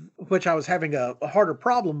time with, which I was having a harder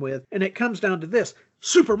problem with, and it comes down to this.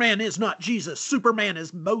 Superman is not Jesus. Superman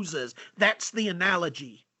is Moses. That's the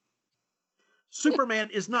analogy. Superman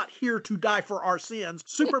is not here to die for our sins.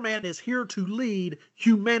 Superman is here to lead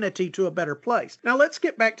humanity to a better place. Now let's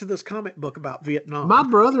get back to this comic book about Vietnam. My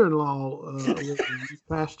brother-in-law was a youth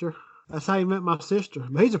pastor. That's how he met my sister.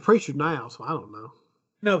 But he's a preacher now, so I don't know.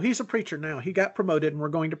 No, he's a preacher now. He got promoted, and we're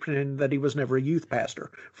going to pretend that he was never a youth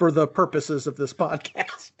pastor for the purposes of this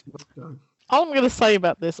podcast. Okay. All I'm going to say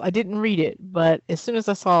about this, I didn't read it, but as soon as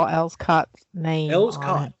I saw Al Scott's name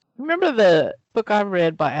on it, remember the book I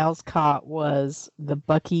read by Al Scott was the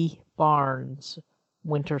Bucky Barnes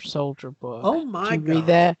Winter Soldier book. Oh my Did you God. read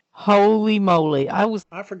that? Holy moly. I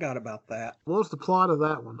forgot about that. What's the plot of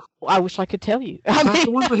that one? I wish I could tell you. Is that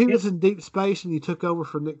the one where he was in deep space and you took over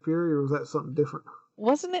for Nick Fury, or was that something different?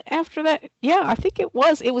 Wasn't it after that? Yeah, I think it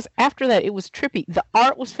was. It was after that. It was trippy. The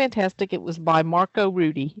art was fantastic. It was by Marco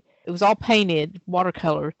Rudy. It was all painted,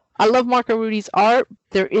 watercolor. I love Marco Rudy's art.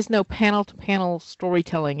 There is no panel-to-panel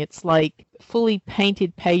storytelling. It's like fully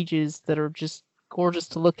painted pages that are just gorgeous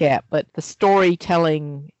to look at, but the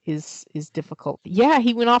storytelling is difficult. Yeah,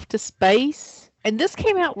 he went off to space. And this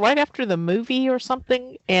came out right after the movie or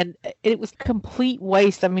something, and it was complete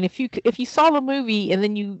waste. I mean, if you saw the movie and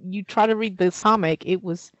then you try to read the comic, it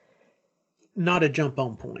was not a jump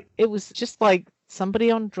on point. It was just like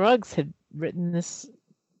somebody on drugs had written this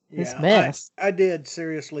mess. I did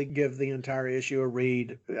seriously give the entire issue a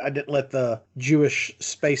read. I didn't let the Jewish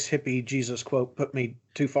space hippie Jesus quote put me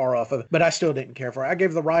too far off of it, but I still didn't care for it. I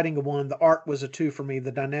gave the writing a 1. The art was a 2 for me.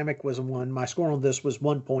 The dynamic was a 1. My score on this was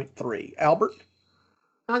 1.3. Albert?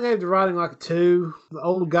 I gave the writing like a 2. The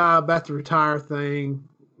old guy about to retire thing,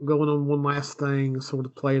 going on one last thing, sort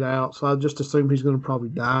of played out. So I just assumed he's going to probably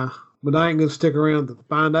die. But I ain't going to stick around to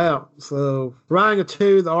find out. So writing a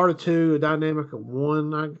 2, the art a 2, a dynamic a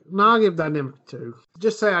 1. I'll give dynamic a 2.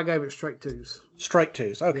 Just say I gave it straight 2s. Straight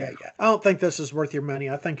 2s. Okay, yeah. I don't think this is worth your money.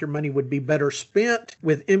 I think your money would be better spent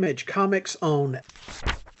with Image Comics on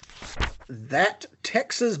That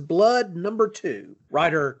Texas Blood #2.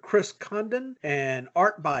 Writer Chris Condon and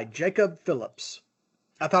art by Jacob Phillips.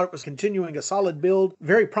 I thought it was continuing a solid build,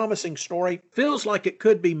 very promising story. Feels like it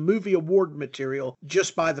could be movie award material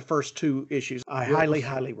just by the first 2 issues. I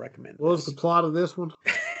highly recommend What was the plot of this one?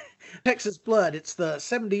 Texas Blood. It's the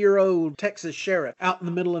 70-year-old Texas sheriff out in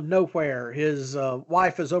the middle of nowhere. His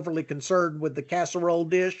wife is overly concerned with the casserole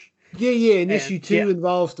dish. Yeah, and issue 2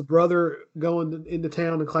 involves the brother going into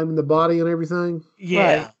town and claiming the body and everything.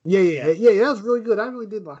 Yeah. Right. Yeah, that was really good. I really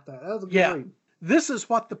did like that. That was a good read. This is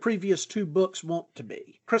what the previous 2 books want to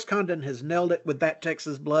be. Chris Condon has nailed it with That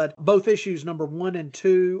Texas Blood. Both issues #1 and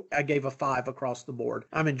 2, I gave a 5 across the board.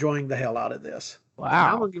 I'm enjoying the hell out of this.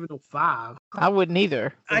 Wow. I wouldn't give it no 5. I wouldn't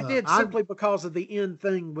either. I did simply because of the end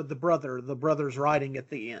thing with the brother's writing at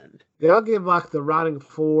the end. Yeah, I'll give like the writing a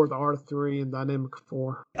 4, the art a 3, and dynamic a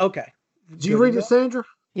 4. Okay. Did you read it, Sandra?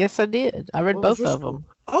 Yes, I did. I read both of them.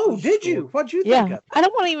 Oh, did you? What'd you think of it? I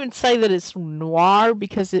don't want to even say that it's noir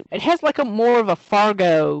because it has like a more of a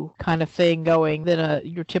Fargo kind of thing going than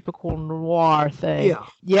your typical noir thing.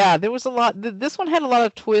 Yeah, there was a lot. This one had a lot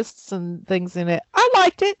of twists and things in it. I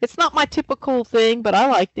liked it. It's not my typical thing, but I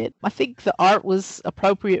liked it. I think the art was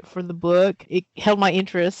appropriate for the book. It held my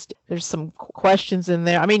interest. There's some questions in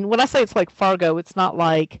there. I mean, when I say it's like Fargo, it's not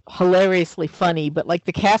like hilariously funny, but like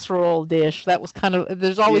the casserole dish, that was kind of,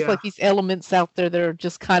 there's always like these elements out there that are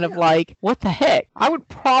just kind of like, what the heck? I would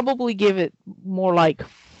probably give it more like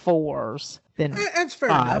 4s than That's fair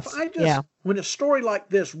 5s. enough. When a story like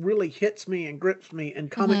this really hits me and grips me in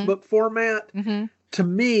comic book format, to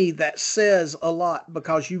me, that says a lot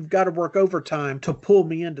because you've got to work overtime to pull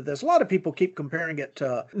me into this. A lot of people keep comparing it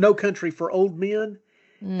to No Country for Old Men.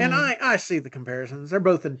 And I see the comparisons. They're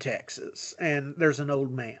both in Texas, and there's an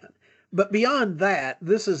old man. But beyond that,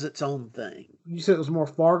 this is its own thing. You said it was more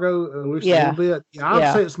Fargo, at least a little bit. Yeah,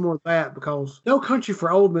 I'd say it's more that because No Country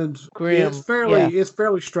for Old Men's grim. It's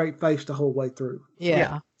fairly straight faced the whole way through.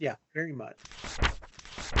 Yeah, very much.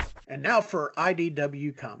 And now for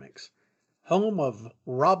IDW Comics, home of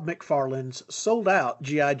Rob McFarlane's sold-out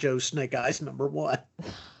G.I. Joe Snake Eyes #1.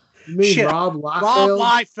 You mean Shit. Rob Rob Liefeld?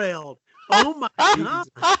 Liefeld. Oh my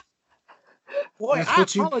God. Boy, That's I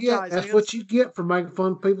what you apologize. get. That's man. what you get for making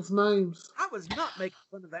fun of people's names. I was not making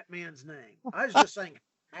fun of that man's name. I was just saying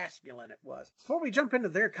how masculine it was. Before we jump into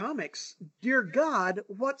their comics, dear God,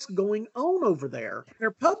 what's going on over there?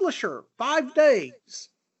 Their publisher, 5 days.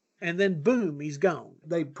 And then boom, he's gone.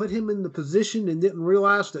 They put him in the position and didn't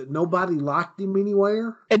realize that nobody liked him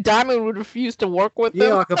anywhere. And Diamond would refuse to work with Yeah,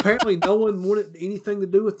 them. like apparently no one wanted anything to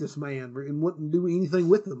do with this man and wouldn't do anything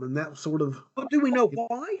with him. And that was sort of... Well, do we know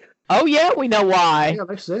why? Oh, yeah, we know why. Yeah,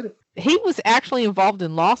 they said it. He was actually involved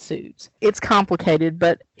in lawsuits. It's complicated,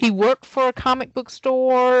 but he worked for a comic book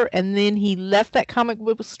store, and then he left that comic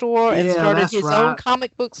book store and Yeah, started that's his right. own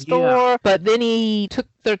comic book store. But then he took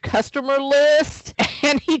their customer list,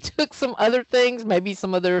 and he took some other things, maybe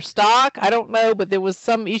some of their stock. I don't know, but there was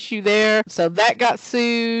some issue there. So that got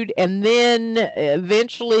sued, and then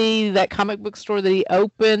eventually that comic book store that he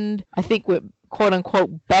opened, I think went quote unquote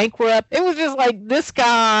bankrupt. It was just like this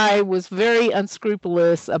guy was very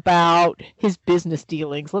unscrupulous about his business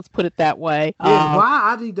dealings. Let's put it that way. Yeah,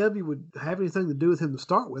 why IDW would have anything to do with him to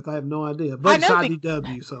start with, I have no idea. But it's know,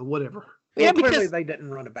 IDW, so whatever. Yeah, Well, clearly because they didn't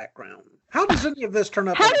run a background. How does any of this turn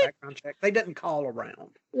up on a background check? They didn't call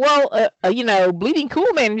around. well, Bleeding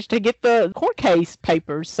Cool managed to get the court case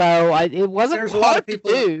papers, so it wasn't There's a lot of hard to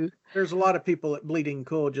people- do. There's a lot of people at Bleeding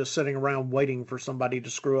Cool just sitting around waiting for somebody to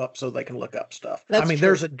screw up so they can look up stuff. That's I mean, true.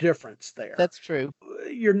 there's a difference there. That's true.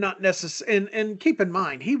 You're not necessarily, and keep in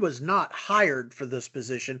mind, he was not hired for this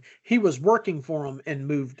position. He was working for him and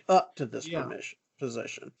moved up to this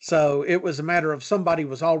position. So it was a matter of somebody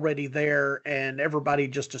was already there and everybody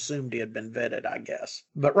just assumed he had been vetted, I guess.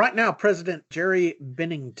 But right now, President Jerry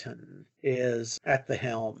Bennington is at the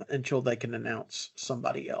helm until they can announce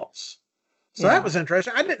somebody else. So that was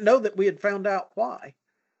interesting. I didn't know that we had found out why.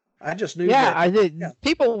 I just knew that. I did. Yeah.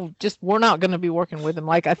 People just were not going to be working with him.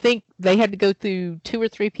 Like, I think they had to go through 2 or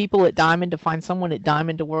 3 people at Diamond to find someone at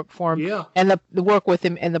Diamond to work for him. Yeah. And the work with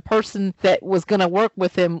him. And the person that was going to work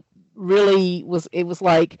with him really was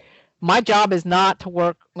like, my job is not to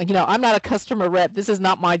work, I'm not a customer rep. This is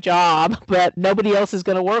not my job, but nobody else is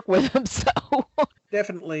going to work with him. So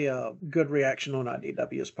Definitely a good reaction on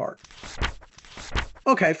IDW's part.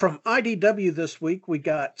 Okay, from IDW this week, we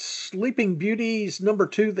got Sleeping Beauties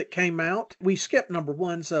 #2 that came out. We skipped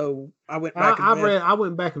 #1, so I went back and read. I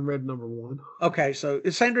went back and read #1. Okay, so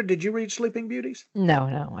Sandra, did you read Sleeping Beauties?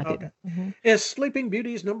 no, I didn't. Okay. Mhm. It's Sleeping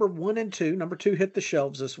Beauties #1 and 2. #2 hit the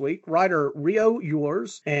shelves this week. Writer Rio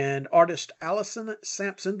Yours and artist Allison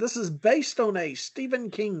Sampson. This is based on a Stephen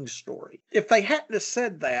King story. If they hadn't have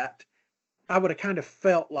said that, I would have kind of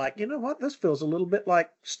felt like, you know what, this feels a little bit like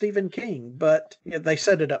Stephen King, but they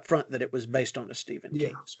said it up front that it was based on a Stephen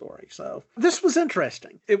King story. So this was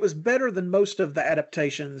interesting. It was better than most of the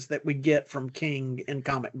adaptations that we get from King in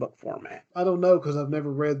comic book format. I don't know because I've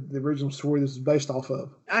never read the original story this is based off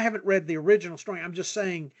of. I haven't read the original story. I'm just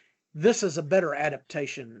saying this is a better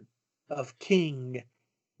adaptation of King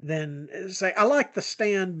than, say, I like The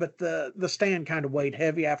Stand, but the Stand kind of weighed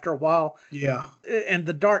heavy after a while. Yeah. And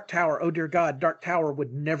the Dark Tower, oh dear God, Dark Tower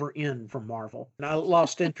would never end for Marvel. And I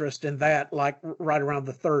lost interest in that like right around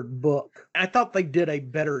the 3rd book. I thought they did a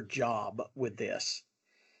better job with this.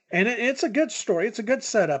 And it's a good story. It's a good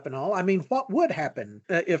setup and all. I mean, what would happen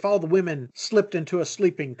if all the women slipped into a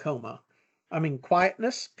sleeping coma? I mean,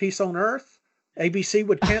 quietness, peace on earth. ABC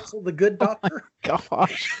would cancel The Good Doctor.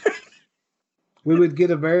 Gosh. We would get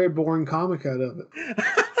a very boring comic out of it.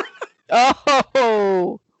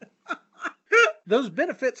 Oh. Those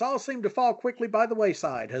benefits all seem to fall quickly by the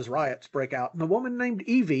wayside as riots break out, and a woman named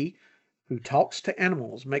Evie, who talks to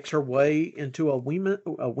animals, makes her way into a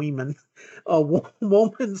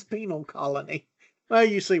woman's penal colony. Well,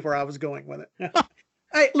 you see where I was going with it.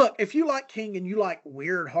 Hey, look, if you like King and you like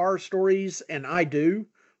weird horror stories, and I do,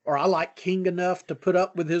 or I like King enough to put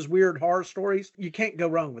up with his weird horror stories, you can't go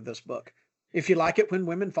wrong with this book. If you like it when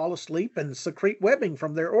women fall asleep and secrete webbing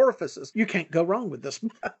from their orifices, you can't go wrong with this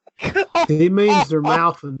book. He means their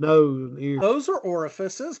mouth and nose and ears. Those are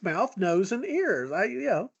orifices, mouth, nose, and ears.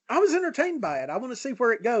 I was entertained by it. I want to see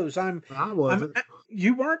where it goes. I wasn't.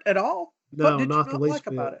 You weren't at all? No, What did not you the not least like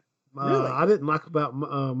bit. about it? Really? I didn't like about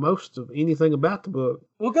most of anything about the book.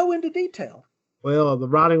 We'll go into detail. Well, the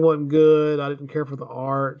writing wasn't good. I didn't care for the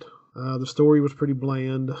art. The story was pretty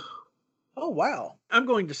bland. Oh, wow. I'm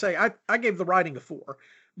going to say I gave the writing a 4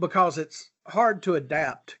 because it's hard to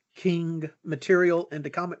adapt King material into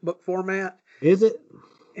comic book format. Is it?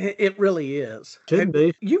 It really is. Should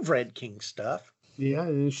be. You've read King stuff. Yeah,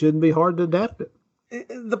 and it shouldn't be hard to adapt it.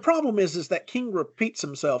 The problem is that King repeats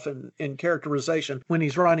himself in characterization when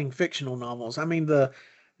he's writing fictional novels. I mean, the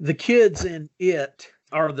kids in It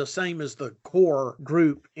are the same as the core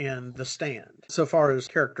group in The Stand, so far as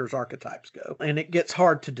characters' archetypes go. And it gets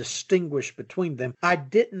hard to distinguish between them. I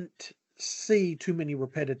didn't see too many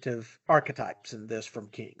repetitive archetypes in this from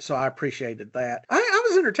King, so I appreciated that. I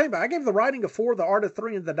was entertained by it. I gave the writing a 4, the art a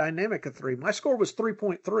 3, and the dynamic a 3. My score was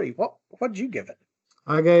 3.3. What did you give it?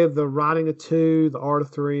 I gave the writing a 2, the art a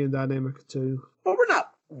 3, and dynamic a 2. Well, we're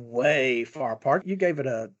not way far apart. You gave it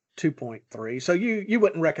a 2.3, so you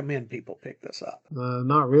wouldn't recommend people pick this up.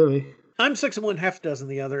 Not really. I'm 6 1/2 dozen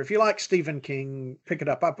the other. If you like Stephen King, pick it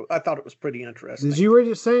up. I thought it was pretty interesting. Did you read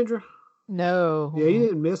it, Sandra? No. Yeah, you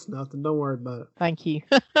didn't miss nothing. Don't worry about it. Thank you.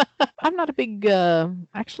 I'm not a big,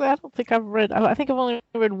 actually, I don't think I've read, I think I've only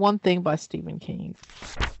read one thing by Stephen King.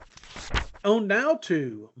 On now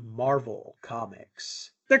to Marvel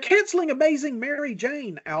Comics. They're canceling Amazing Mary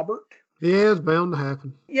Jane, Albert. Yeah, it's bound to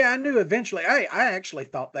happen. Yeah, I knew eventually. I actually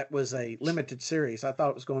thought that was a limited series. I thought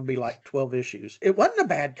it was going to be like 12 issues. It wasn't a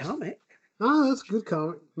bad comic. Oh, that's a good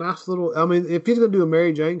comic. Nice little. I mean, if he's going to do a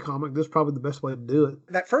Mary Jane comic, this is probably the best way to do it.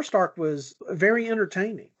 That first arc was very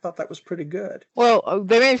entertaining. Thought that was pretty good. Well,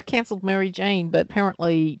 they may have canceled Mary Jane, but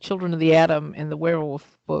apparently Children of the Atom and the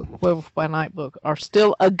Werewolf by Night book are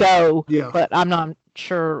still a go. Yeah. But I'm not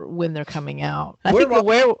sure when they're coming out. I think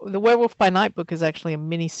the Werewolf by Night book is actually a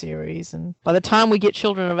miniseries, and by the time we get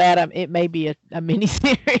Children of Atom, it may be a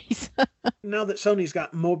miniseries. Now that Sony's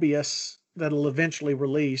got Mobius that'll eventually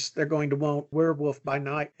release, they're going to want Werewolf by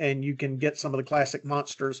Night, and you can get some of the classic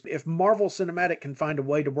monsters. If Marvel Cinematic can find a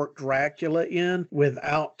way to work Dracula in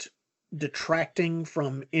without detracting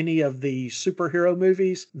from any of the superhero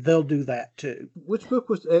movies, they'll do that too. Which book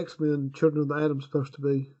was X-Men Children of the Atom supposed to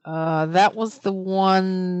be? That was the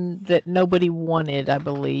one that nobody wanted, I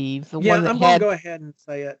believe. I'm going to go ahead and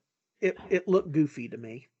say it. It looked goofy to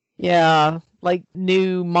me. Yeah, like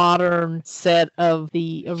new modern set of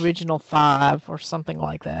the original 5 or something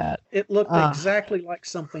like that. It looked exactly like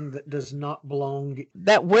something that does not belong.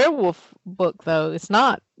 That werewolf book, though, it's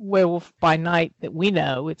not Werewolf by Night that we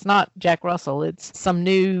know. It's not Jack Russell. It's some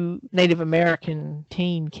new Native American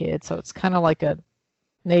teen kid. So it's kind of like a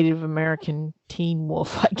Native American teen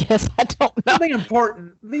wolf, I guess. I don't know.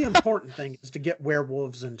 The important thing is to get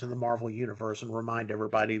werewolves into the Marvel universe and remind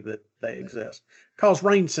everybody that they exist. Because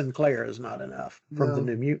Rain Sinclair is not enough from the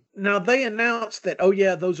New Mutant. Now they announced that,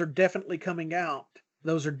 those are definitely coming out.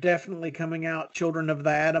 Those are definitely coming out, Children of the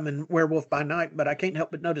Atom and Werewolf by Night, but I can't help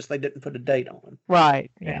but notice they didn't put a date on them. Right,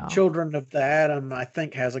 yeah. And Children of the Atom, I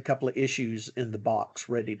think, has a couple of issues in the box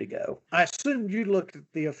ready to go. I assume you looked at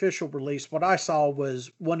the official release. What I saw was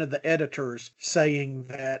one of the editors saying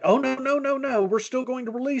that, no, we're still going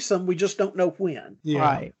to release them, we just don't know when. Yeah.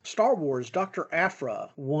 Right. Star Wars, Dr. Aphra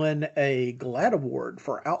won a GLAAD Award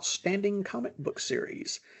for Outstanding Comic Book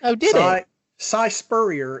Series. Oh, did it? Cy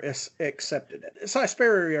Spurrier accepted it. Cy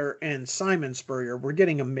Spurrier and Simon Spurrier, we're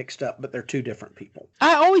getting them mixed up, but they're two different people.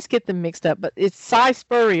 I always get them mixed up, but it's Cy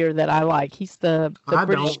Spurrier that I like. He's the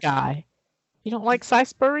British guy. You don't like Cy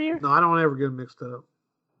Spurrier? No, I don't ever get them mixed up.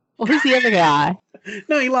 Well, who's the other guy?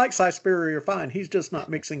 No, he likes Cy Spurrier fine. He's just not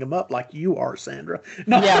mixing them up like you are, Sandra.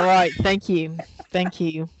 No. Yeah, right. Thank you.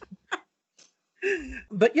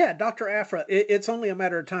 But yeah, Dr. Aphra, it's only a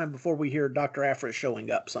matter of time before we hear Dr. Aphra showing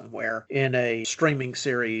up somewhere in a streaming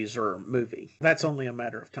series or movie. That's only a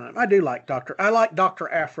matter of time. I like Dr.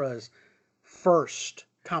 Aphra's first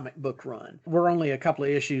comic book run. We're only a couple of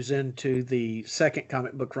issues into the second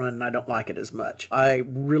comic book run, and I don't like it as much. I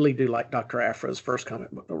really do like Dr. Aphra's first comic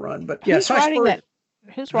book run. But yeah,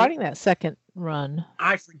 who's writing that second run?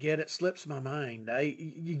 I forget. It slips my mind.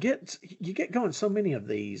 You get going so many of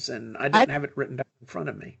these, and I didn't have it written down in front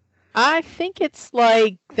of me. I think it's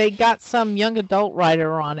like they got some young adult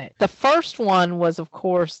writer on it. The first one was, of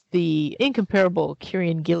course, the incomparable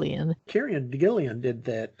Kieran Gillen. Kieran Gillen did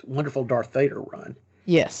that wonderful Darth Vader run.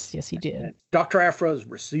 Yes, he did. Dr. Aphra has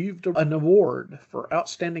received an award for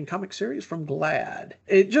Outstanding Comic Series from GLAAD.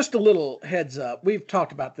 Just a little heads up. We've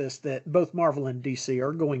talked about this, that both Marvel and DC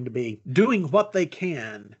are going to be doing what they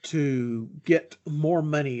can to get more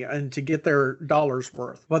money and to get their dollars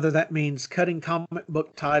worth, whether that means cutting comic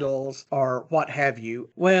book titles or what have you.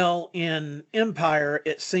 Well, in Empire,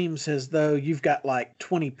 it seems as though you've got like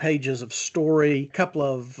 20 pages of story, a couple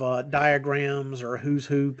of diagrams or who's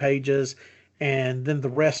who pages, and then the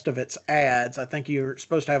rest of it's ads. I think you're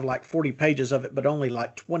supposed to have like 40 pages of it, but only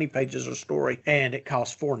like 20 pages of story, and it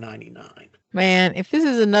costs $4.99. Man, if this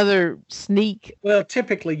is another sneak... Well,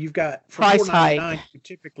 typically you've got... For price $4.99, hike. you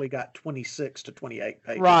typically got 26 to 28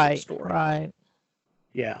 pages of story. Right.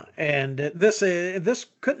 Yeah, and this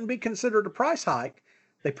couldn't be considered a price hike.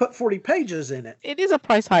 They put 40 pages in it. It is a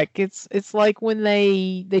price hike. It's like when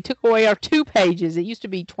they took away our 2 pages. It used to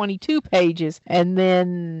be 22 pages, and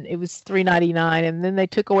then it was $3.99, and then they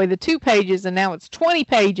took away the 2 pages, and now it's 20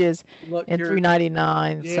 pages Look, and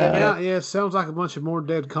 $3.99. Yeah, it sounds like a bunch of more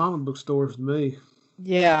dead comic book stores to me.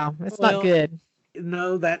 Yeah, it's not good.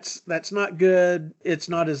 No, that's not good. It's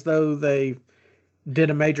not as though they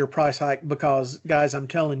did a major price hike because, guys, I'm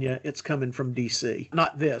telling you, it's coming from DC.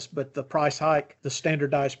 Not this, but the price hike, the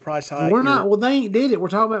standardized price hike. Well, they ain't did it. We're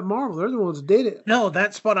talking about Marvel. They're the ones that did it. No,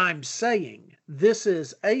 that's what I'm saying. This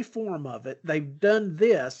is a form of it. They've done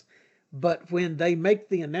this, but when they make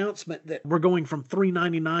the announcement that we're going from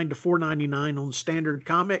 $3.99 to $4.99 on standard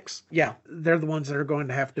comics, yeah, they're the ones that are going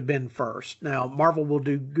to have to bend first. Now, Marvel will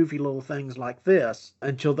do goofy little things like this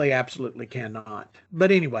until they absolutely cannot.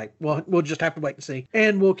 But anyway, we'll just have to wait and see.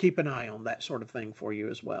 And we'll keep an eye on that sort of thing for you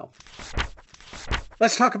as well.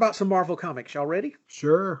 Let's talk about some Marvel comics. Y'all ready?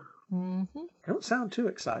 Sure. Mm-hmm. Don't sound too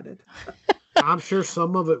excited. I'm sure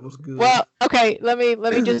some of it was good. Well, okay, let me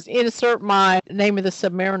just insert my Name of the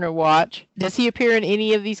Submariner watch. Does he appear in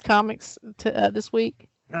any of these comics this week?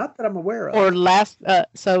 Not that I'm aware of. Or last,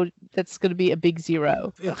 so that's going to be a big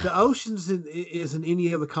 0. If the Oceans is in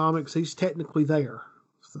any of the comics, he's technically there.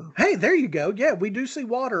 So. Hey, there you go. Yeah, we do see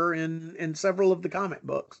water in several of the comic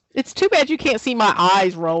books. It's too bad you can't see my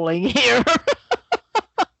eyes rolling here.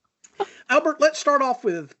 Albert, let's start off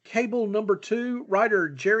with Cable #2, writer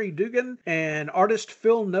Jerry Dugan and artist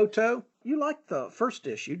Phil Noto. You liked the first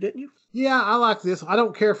issue, didn't you? Yeah, I like this. I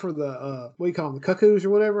don't care for the, what do you call them, the cuckoos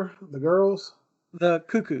or whatever? The girls? The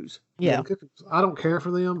Cuckoos. Yeah. The cuckoos. I don't care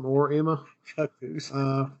for them or Emma. Cuckoos.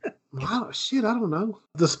 I don't know.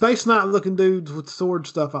 The Space Knight looking dudes with sword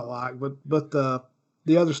stuff I like, but the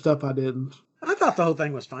other stuff I didn't. I thought the whole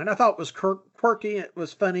thing was fine. I thought it was quirky. It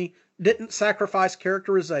was funny. Didn't sacrifice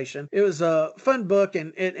characterization. It was a fun book,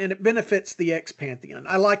 and it benefits the X-Pantheon.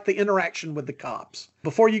 I like the interaction with the cops.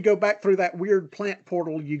 Before you go back through that weird plant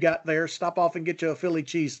portal you got there, stop off and get you a Philly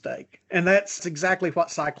cheesesteak. And that's exactly what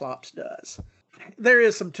Cyclops does. There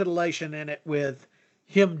is some titillation in it with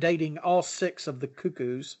him dating all 6 of the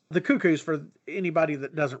Cuckoos. The Cuckoos, for anybody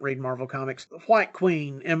that doesn't read Marvel Comics, the White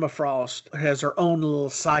Queen, Emma Frost, has her own little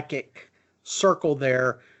psychic circle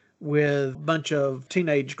there with a bunch of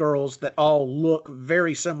teenage girls that all look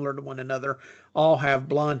very similar to one another, all have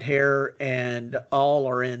blonde hair, and all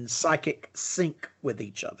are in psychic sync with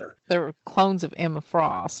each other. They're clones of Emma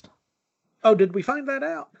Frost. Oh, did we find that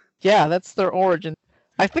out? Yeah, that's their origin.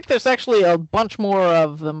 I think there's actually a bunch more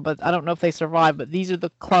of them, but I don't know if they survive. But these are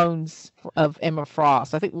the clones of Emma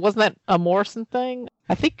Frost. I think, wasn't that a Morrison thing?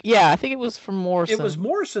 I think it was from Morrison. It was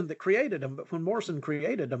Morrison that created them, but when Morrison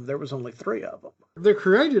created them, there was only 3 of them. They're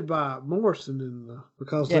created by Morrison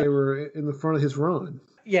because they were in the front of his run.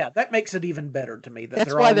 Yeah, that makes it even better to me.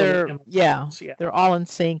 That's why they're all in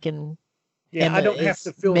sync and I don't have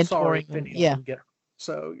to feel sorry if any of them get.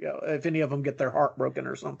 So, if any of them get their heart broken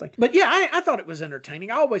or something. But yeah, I thought it was entertaining.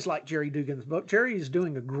 I always liked Jerry Dugan's book. Jerry is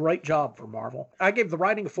doing a great job for Marvel. I gave the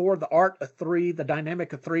writing a 4, the art a 3, the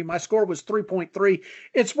dynamic a 3. My score was 3.3.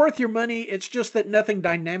 It's worth your money. It's just that nothing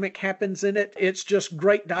dynamic happens in it. It's just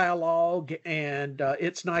great dialogue, and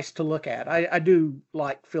it's nice to look at. I do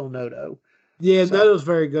like Phil Noto. Yeah, Noto's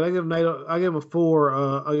very good. I give him a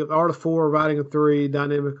 4. I give art a 4, writing a 3,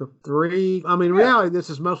 dynamic a 3. I mean, in reality,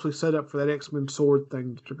 this is mostly set up for that X-Men sword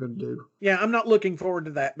thing that you're going to do. Yeah, I'm not looking forward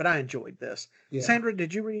to that, but I enjoyed this. Yeah. Sandra,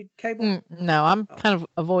 did you read Cable? No, I'm kind of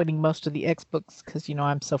avoiding most of the X books because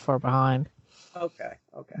I'm so far behind. Okay.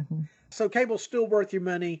 Mm-hmm. So Cable's still worth your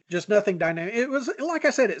money, just nothing dynamic. It was, like I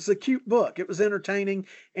said, it's a cute book. It was entertaining,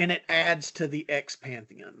 and it adds to the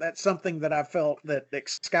X-Pantheon. That's something that I felt that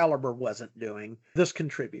Excalibur wasn't doing. This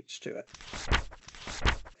contributes to it.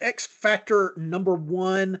 X-Factor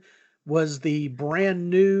 #1 was the brand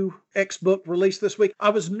new X book released this week. I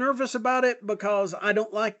was nervous about it because I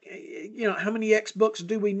don't like, how many X books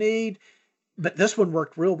do we need? But this one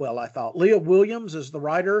worked real well, I thought. Leah Williams is the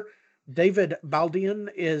writer. David Baldian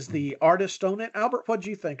is the artist on it. Albert, what do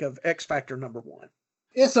you think of X-Factor #1?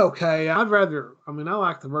 It's okay. I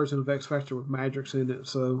like the version of X-Factor with Madrox in it.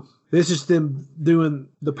 So this is them doing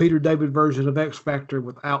the Peter David version of X-Factor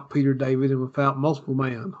without Peter David and without Multiple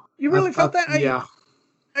Man. You really felt that? Yeah.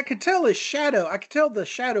 I could tell his shadow. I could tell the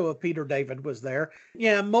shadow of Peter David was there.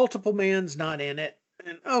 Yeah, Multiple Man's not in it.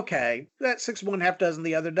 And okay, that 6 1/2 dozen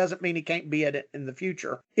the other doesn't mean he can't be in it in the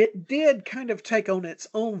future. It did kind of take on its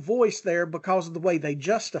own voice there because of the way they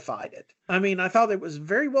justified it. I mean, I thought it was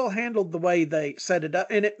very well handled the way they set it up,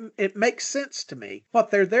 and it makes sense to me. What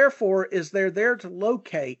they're there for is they're there to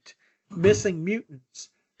locate missing mutants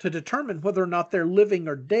to determine whether or not they're living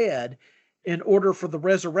or dead in order for the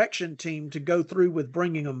resurrection team to go through with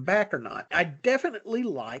bringing them back or not. I definitely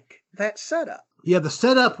like that setup. Yeah, the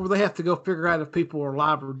setup where they have to go figure out if people are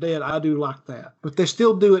alive or dead, I do like that. But they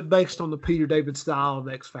still do it based on the Peter David style of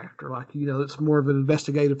X Factor. Like, it's more of an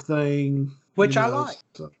investigative thing. Which I like.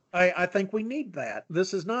 So. I think we need that.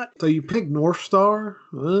 This is not... So you pick North Star?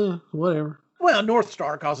 Whatever. Well, North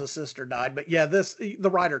Star because his sister died, but yeah, the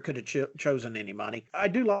writer could have chosen anybody. I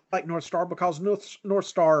do like North Star because North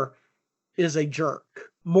Star is a jerk,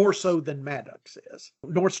 more so than Maddox is.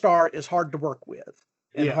 North Star is hard to work with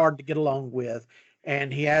and hard to get along with,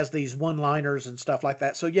 and he has these one-liners and stuff like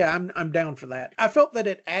that. So yeah, I'm down for that. I felt that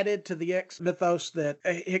it added to the X mythos that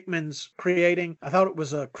Hickman's creating. I thought it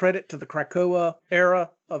was a credit to the Krakoa era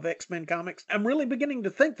of X-Men comics. I'm really beginning to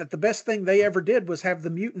think that the best thing they ever did was have the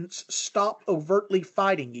mutants stop overtly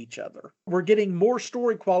fighting each other. We're getting more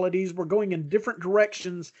story qualities. We're going in different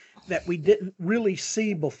directions that we didn't really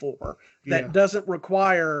see before. That doesn't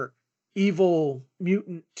require evil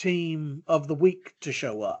mutant team of the week to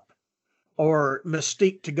show up, or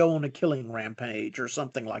Mystique to go on a killing rampage or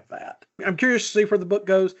something like that. I'm curious to see where the book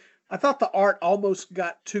goes. I thought the art almost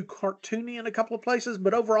got too cartoony in a couple of places,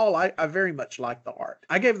 but overall, I very much like the art.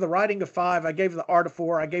 I gave the writing a 5. I gave the art a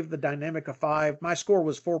 4. I gave the dynamic a 5. My score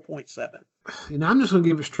was 4.7. And I'm just going to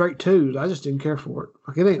give it straight 2s. I just didn't care for it.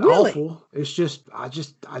 Like, it ain't awful. It's just, I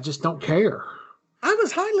just don't care. I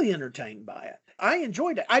was highly entertained by it. I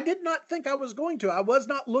enjoyed it. I did not think I was going to. I was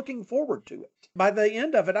not looking forward to it. By the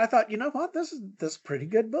end of it, I thought, you know what? This is a pretty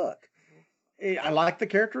good book. I like the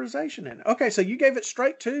characterization in it. Okay, so you gave it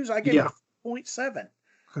straight 2s. I gave it 0.7.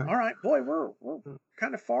 Okay. All right, boy, we're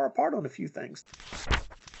kind of far apart on a few things.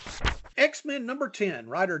 X-Men number 10,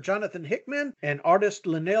 writer Jonathan Hickman and artist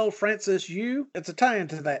Leinell Francis Yu. It's a tie-in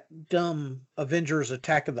to that dumb Avengers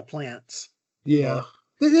Attack of the Plants. Yeah.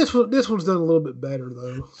 This one's done a little bit better,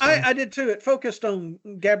 though. So. I did, too. It focused on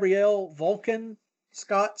Gabrielle Vulcan,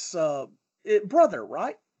 Scott's brother,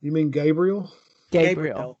 right? You mean Gabriel?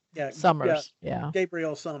 Gabriel. Summers. Yeah.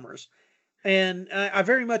 Gabriel Summers. And I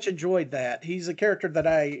very much enjoyed that. He's a character that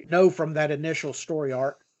I know from that initial story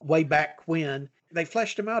arc way back when. They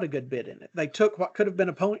fleshed him out a good bit in it. They took what could have been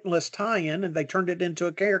a pointless tie-in and they turned it into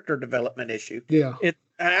a character development issue. Yeah.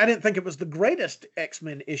 I didn't think it was the greatest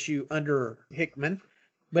X-Men issue under Hickman,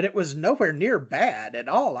 but it was nowhere near bad at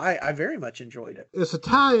all. I very much enjoyed it. It's a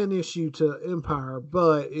tie-in issue to Empire,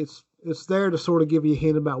 but it's there to sort of give you a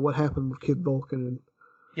hint about what happened with Kid Vulcan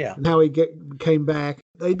and how he came back.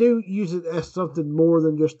 They do use it as something more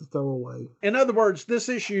than just a throwaway. In other words, this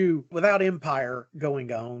issue, without Empire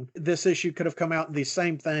going on, this issue could have come out in the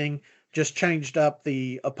same thing, just changed up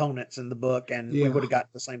the opponents in the book, and we would have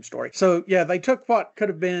got the same story. So, yeah, they took what could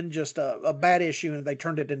have been just a bad issue, and they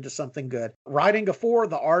turned it into something good. Writing a 4,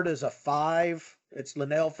 the art is a 5. It's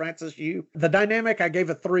Leinell Francis Yu. The dynamic, I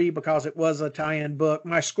gave a 3 because it was a tie-in book.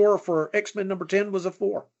 My score for X-Men number 10 was a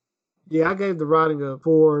 4. Yeah, I gave the writing a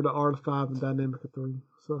 4, the art a 5, and dynamic a 3.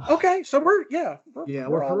 So okay, so we're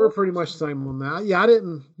pretty much the same on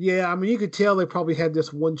that. I mean, you could tell they probably had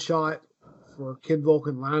this one shot for Kid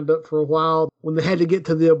Vulcan lined up for a while. When they had to get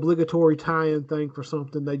to the obligatory tie-in thing for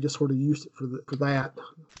something, they just sort of used it for that.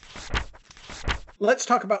 Let's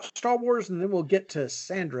talk about Star Wars, and then we'll get to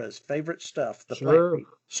Sandra's favorite stuff, the plant.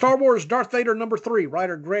 Star Wars Darth Vader number 3,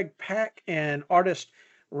 writer Greg Pak and artist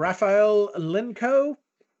Raphael Lenko.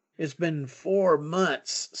 It's been 4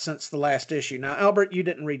 months since the last issue. Now, Albert, you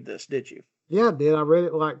didn't read this, did you? Yeah, I did. I read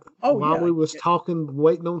it while we was talking,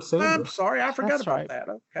 waiting on Sandra. I'm sorry, I forgot about that.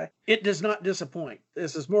 Okay. It does not disappoint.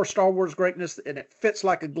 This is more Star Wars greatness, and it fits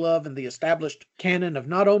like a glove in the established canon of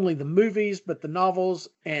not only the movies, but the novels,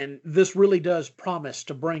 and this really does promise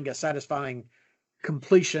to bring a satisfying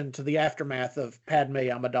completion to the aftermath of Padme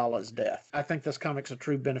Amidala's death. I think this comic's a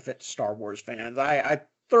true benefit to Star Wars fans. I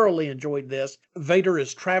thoroughly enjoyed this. Vader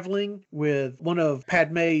is traveling with one of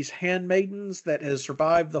Padme's handmaidens that has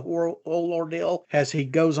survived the whole ordeal as he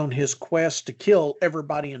goes on his quest to kill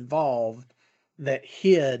everybody involved that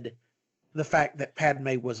hid the fact that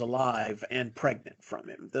Padme was alive and pregnant from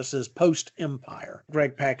him. This is post-Empire.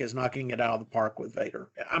 Greg Pak is knocking it out of the park with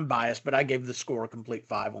Vader. I'm biased, but I gave the score a complete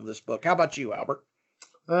 5 on this book. How about you, Albert?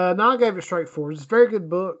 No, I gave it straight 4. It's a very good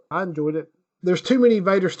book. I enjoyed it. There's too many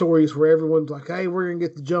Vader stories where everyone's like, hey, we're going to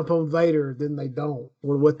get the jump on Vader, then they don't.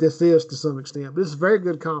 Or what this is to some extent. But it's a very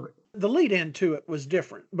good comic. The lead into it was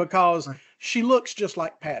different because she looks just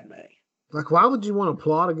like Padme. Like, why would you want to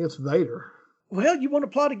plot against Vader? Well, you want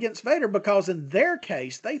to plot against Vader because in their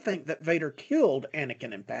case, they think that Vader killed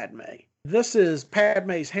Anakin and Padme. This is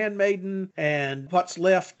Padme's handmaiden and what's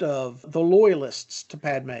left of the loyalists to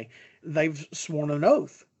Padme. they've sworn an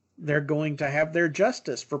oath. They're going to have their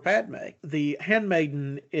justice for Padme. The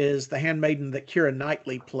handmaiden is the handmaiden that Keira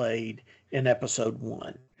Knightley played in episode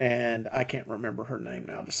 1. And I can't remember her name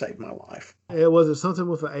now to save my life. Was it something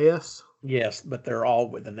with an S? Yes, but they're all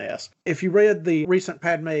with an S. If you read the recent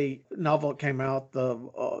Padme novel that came out,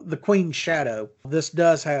 the Queen's Shadow, this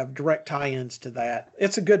does have direct tie-ins to that.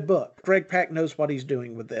 It's a good book. Greg Pak knows what he's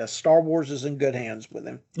doing with this. Star Wars is in good hands with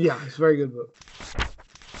him. Yeah, it's a very good book.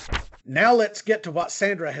 Now let's get to what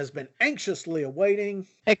Sandra has been anxiously awaiting.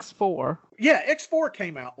 X4. Yeah, X4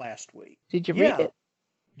 came out last week. Did you read it?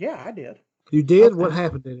 Yeah, I did. You did? Okay. What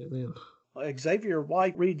happened in it then? Xavier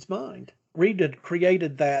White reads mind. Reed had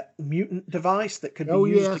created that mutant device that could be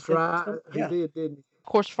used. Oh, yes, right. He did, didn't he? Of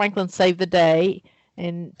course, Franklin saved the day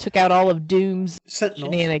and took out all of Doom's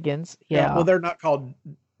shenanigans. Yeah. Well, they're not called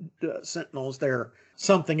Sentinels. They're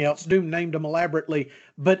something else. Doom named them elaborately,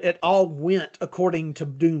 but it all went according to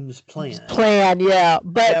Doom's plan.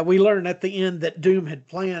 But we learn at the end that Doom had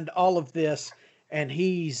planned all of this, and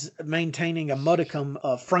he's maintaining a modicum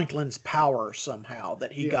of Franklin's power somehow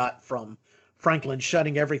that he got from Franklin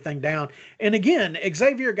shutting everything down. And again,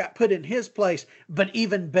 Xavier got put in his place, but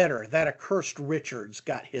even better, that accursed Richards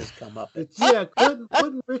got his comeuppance.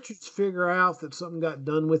 Couldn't Richards figure out that something got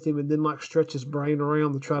done with him and then stretch his brain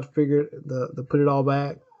around to try to figure to put it all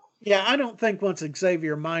back? Yeah, I don't think once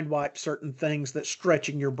Xavier mind wipes certain things that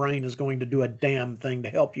stretching your brain is going to do a damn thing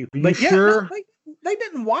to help you. But sure? They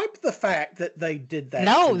didn't wipe the fact that they did that.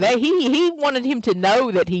 No, he wanted him to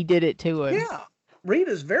know that he did it to him. Yeah.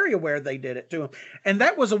 Rita's very aware they did it to him. And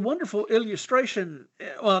that was a wonderful illustration.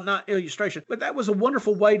 Well, not illustration, but that was a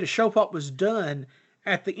wonderful way to show what was done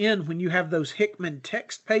at the end when you have those Hickman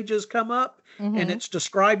text pages come up and it's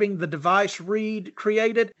describing the device Reed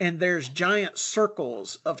created, and there's giant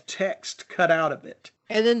circles of text cut out of it.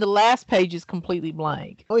 And then the last page is completely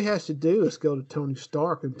blank. All he has to do is go to Tony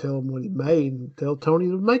Stark and tell him what he made and tell Tony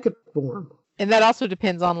to make it for him. And that also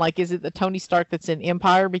depends on, is it the Tony Stark that's in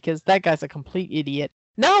Empire? Because that guy's a complete idiot.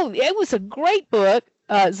 No, it was a great book.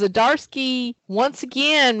 Zdarsky, once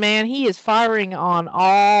again, man, he is firing on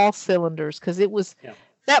all cylinders. Because it was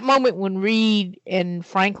that moment when Reed and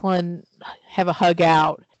Franklin have a hug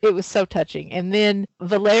out. It was so touching. And then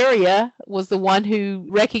Valeria was the one who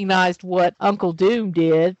recognized what Uncle Doom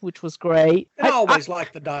did, which was great. I always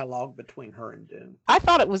liked the dialogue between her and Doom. I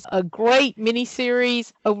thought it was a great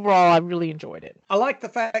miniseries. Overall, I really enjoyed it. I like the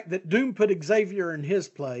fact that Doom put Xavier in his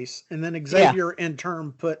place, and then Xavier in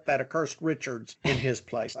turn put that accursed Richards in his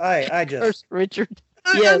place. I just... Accursed Richard.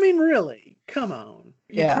 I mean, really, come on.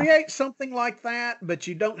 You Yeah. create something like that, but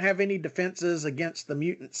you don't have any defenses against the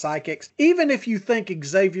mutant psychics. Even if you think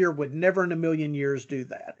Xavier would never in a million years do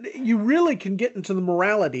that, you really can get into the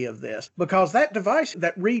morality of this, because that device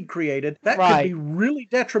that Reed created, that could be really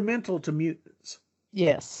detrimental to mutants.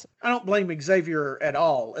 Yes. I don't blame Xavier at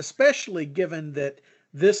all, especially given that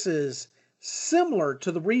this is similar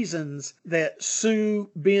to the reasons that Sue,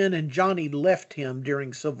 Ben, and Johnny left him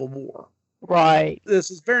during Civil War. Right. This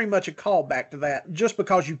is very much a callback to that. Just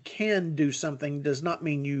because you can do something does not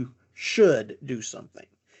mean you should do something.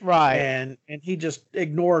 Right. And he just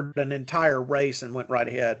ignored an entire race and went right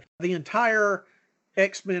ahead. The entire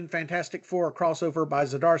X-Men Fantastic Four crossover by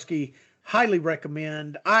Zdarsky, highly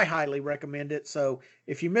recommend. I highly recommend it. So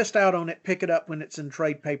if you missed out on it, pick it up when it's in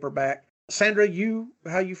trade paperback. Sandra,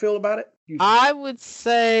 how you feel about it? I would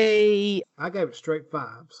say... I gave it straight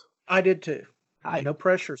 5s. I did too. No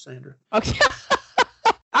pressure, Sandra. Okay.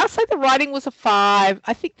 I'd say the writing was a 5.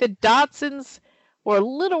 I think the Dodsons were a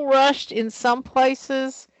little rushed in some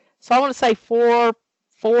places. So I want to say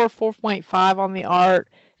 4.5 on the art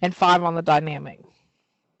and 5 on the dynamic.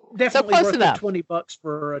 Definitely so worth enough. the $20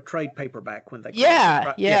 for a trade paperback when they come Yeah,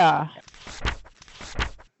 out. yeah.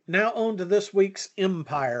 Now on to this week's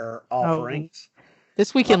Empire offerings.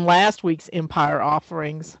 This week and last week's Empire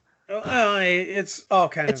offerings. It's all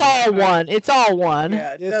kind of... It's all one. It's all one.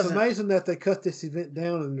 Yeah, It's amazing that they cut this event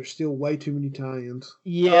down and there's still way too many tie-ins.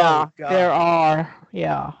 Yeah, Oh, God. there are.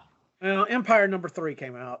 Yeah. Well, Empire number 3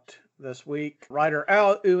 came out this week. Writer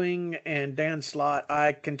Al Ewing and Dan Slott.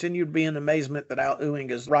 I continue to be in amazement that Al Ewing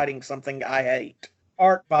is writing something I hate.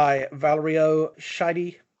 Art by Valerio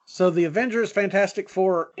Scheide. So the Avengers Fantastic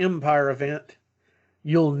Four Empire event.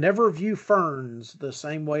 You'll never view ferns the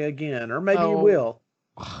same way again, or maybe you will.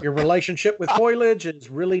 Your relationship with foliage is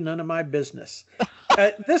really none of my business.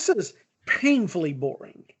 This is painfully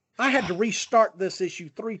boring. I had to restart this issue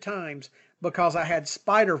 3 times because I had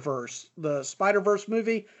Spider-Verse, the Spider-Verse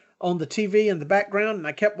movie, on the TV in the background, and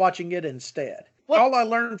I kept watching it instead. All I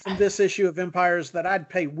learned from this issue of Empire is that I'd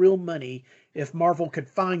pay real money if Marvel could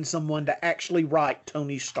find someone to actually write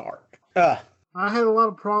Tony Stark. I had a lot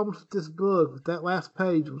of problems with this book, but that last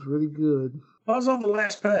page was really good. What was on the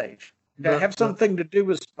last page? Did it have something to do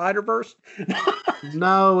with Spider-Verse?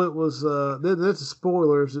 No, it was. That's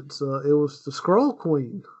spoilers. It was the Skrull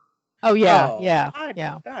Queen. Oh yeah, I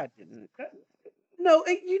didn't. No,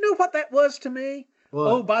 you know what that was to me? What?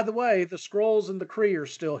 Oh, by the way, the Skrulls and the Kree are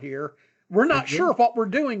still here. We're not sure what we're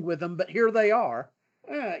doing with them, but here they are.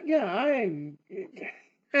 I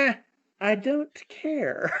don't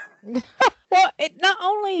care. Well, not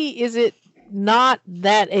only is it not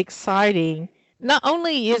that exciting,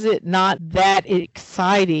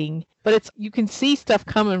 but you can see stuff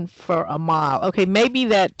coming for a mile. Okay, maybe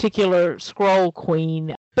that particular Skrull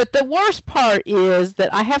Queen. But the worst part is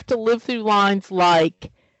that I have to live through lines like,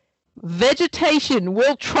 vegetation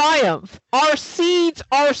will triumph, our seeds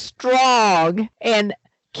are strong, and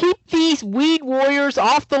keep these weed warriors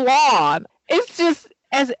off the lawn. It's just,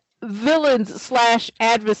 as villains /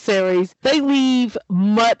 adversaries, they leave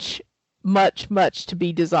much to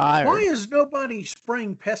be desired. Why is nobody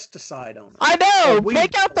spraying pesticide on them? I know.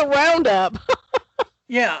 Take out the Roundup.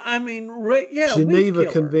 Yeah, I mean, Geneva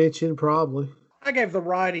Convention, probably. I gave the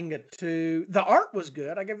writing a 2. The art was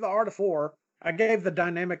good. I gave the art a 4. I gave the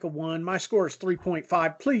dynamic a 1. My score is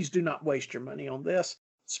 3.5. Please do not waste your money on this.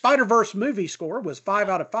 Spider-Verse movie score was 5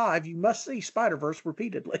 out of 5. You must see Spider-Verse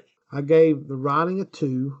repeatedly. I gave the writing a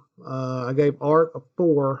 2. I gave art a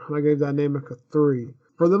 4. And I gave dynamic a 3.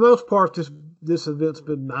 For the most part, this event's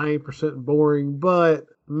been 9% boring, but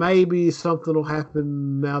maybe something will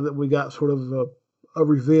happen now that we got sort of a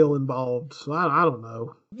reveal involved. So I don't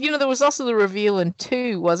know. There was also the reveal in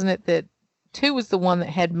 2, wasn't it? That 2 was the one that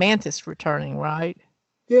had Mantis returning, right?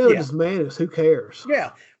 Yeah, it's Mantis. Who cares?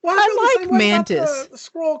 Yeah. Well, I like Mantis. The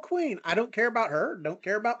Skrull Queen. I don't care about her. Don't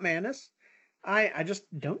care about Mantis. I just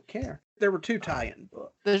don't care. There were 2 tie-in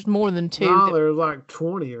books. There's more than 2. No, there's like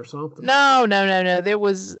 20 or something. No. There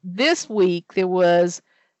was, this week, there was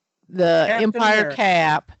the Captain Empire America.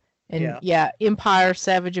 Cap and Empire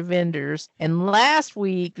Savage Avengers. And last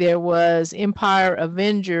week there was Empire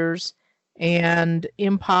Avengers and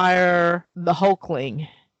Empire the Hulkling.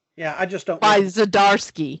 Yeah, I just don't. By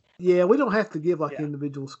Zdarsky. Yeah, we don't have to give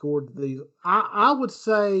individual score to these. I would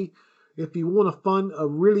say if you want a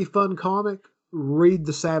really fun comic, read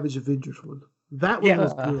the Savage Avengers one. That one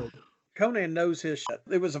was good. Conan knows his shit.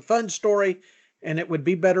 It was a fun story, and it would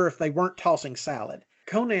be better if they weren't tossing salad.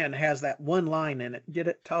 Conan has that one line in it. Get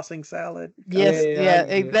it? Tossing salad? Yes,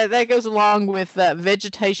 that goes along with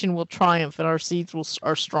vegetation will triumph and our seeds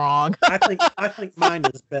are strong. I think mine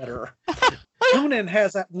is better. Conan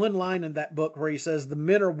has that one line in that book where he says the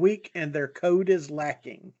men are weak and their code is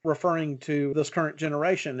lacking, referring to this current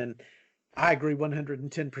generation. And I agree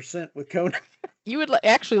 110% with Conan. You would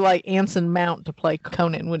actually like Anson Mount to play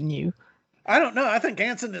Conan, wouldn't you? I don't know. I think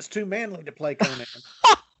Anson is too manly to play Conan.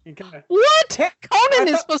 What? Conan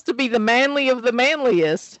is supposed to be the manly of the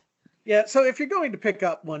manliest. Yeah, so if you're going to pick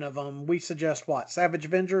up one of them, we suggest what? Savage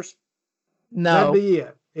Avengers? That'd No. be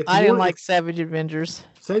it. I didn't like Savage Avengers.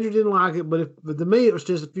 Sandra didn't like it, but to me it was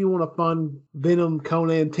just if you want a fun Venom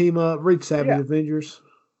Conan team up, read Savage Avengers.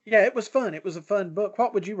 Yeah, it was fun. It was a fun book.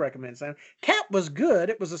 What would you recommend, Sam? Cap was good.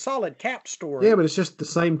 It was a solid Cap story. Yeah, but it's just the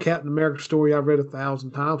same Captain America story I've read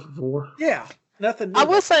 1,000 times before. Yeah, nothing new. I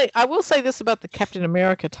will say this about the Captain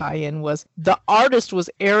America tie-in was the artist was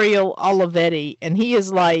Ariel Olivetti, and he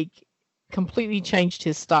has like completely changed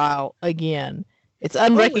his style again. It's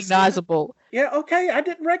unrecognizable. Yeah, okay, I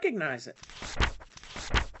didn't recognize it.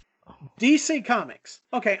 DC Comics.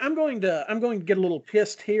 Okay, I'm going to get a little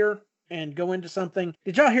pissed here and go into something.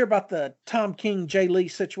 Did y'all hear about the Tom King Jay Lee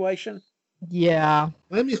situation? Yeah.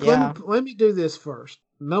 Let me do this first.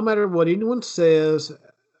 No matter what anyone says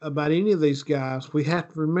about any of these guys, we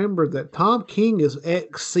have to remember that Tom King is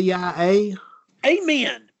ex-CIA.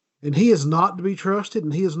 Amen. And he is not to be trusted,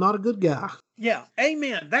 and he is not a good guy. Yeah,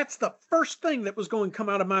 amen. That's the first thing that was going to come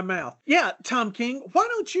out of my mouth. Yeah, Tom King, why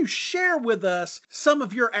don't you share with us some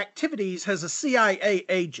of your activities as a CIA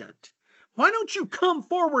agent? Why don't you come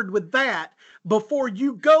forward with that before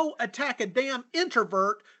you go attack a damn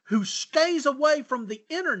introvert who stays away from the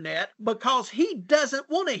internet because he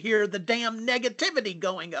doesn't want to hear the damn negativity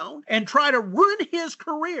going on and try to ruin his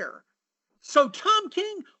career? So, Tom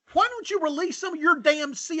King, why don't you release some of your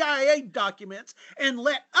damn CIA documents and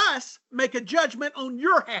let us make a judgment on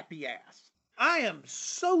your happy ass? I am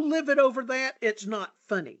so livid over that, it's not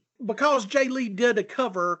funny. Because Jay Lee did a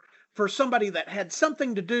cover for somebody that had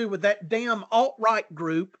something to do with that damn alt-right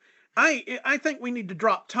group, I think we need to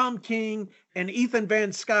drop Tom King and Ethan Van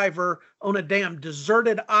Sciver on a damn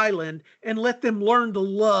deserted island and let them learn to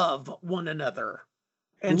love one another.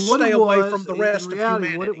 and stay away from the rest in reality,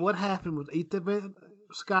 of humanity. What happened was Ethan Van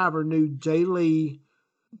Sciver knew Jay Lee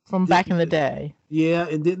from back in the day. Yeah,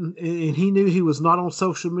 and he knew he was not on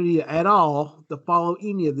social media at all to follow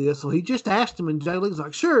any of this. So he just asked him, and Jay Lee's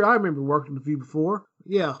like, "Sure, I remember working with you before.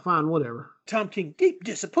 Yeah, fine, whatever." Tom King, deep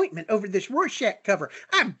disappointment over this Rorschach cover.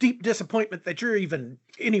 I have deep disappointment that you're even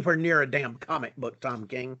anywhere near a damn comic book, Tom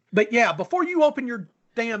King. But yeah, before you open your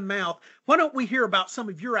damn mouth, why don't we hear about some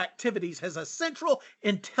of your activities as a Central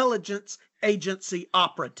Intelligence Agency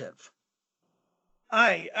operative?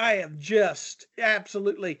 I have just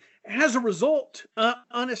absolutely, as a result,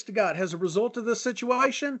 honest to God, as a result of this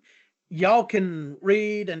situation, y'all can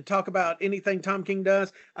read and talk about anything Tom King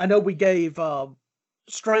does. I know we gave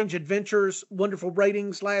Strange Adventures wonderful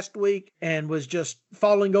ratings last week and was just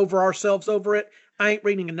falling over ourselves over it. I ain't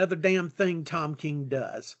reading another damn thing Tom King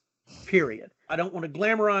does, period. I don't want to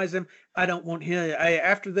glamorize him. I don't want him,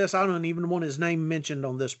 after this, I don't even want his name mentioned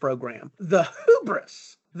on this program. The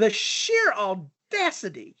hubris, the sheer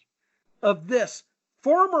audacity of this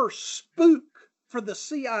former spook for the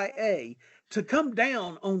CIA to come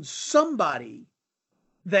down on somebody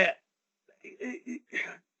that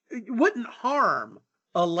wouldn't harm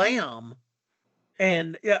a lamb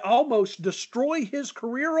and almost destroy his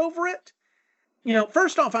career over it. You know,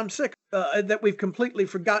 first off, I'm sick that we've completely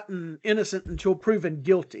forgotten innocent until proven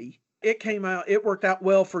guilty. It worked out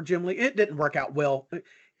well for Jim Lee. It didn't work out well.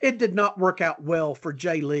 It did not work out well for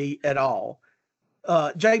Jay Lee at all.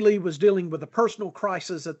 Jay Lee was dealing with a personal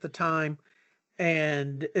crisis at the time,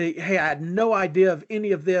 and he had no idea of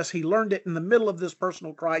any of this. He learned it in the middle of this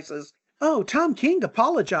personal crisis. Oh, Tom King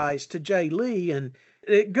apologized to Jay Lee, and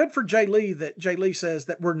good for Jay Lee that Jay Lee says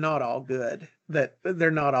that we're not all good, that they're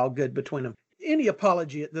not all good between them. Any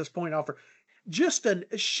apology at this point offer just a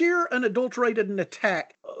sheer unadulterated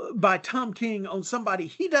attack by Tom King on somebody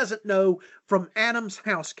he doesn't know from Adam's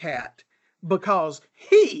house cat, because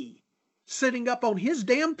he, sitting up on his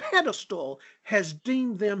damn pedestal, has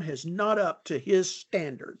deemed them as not up to his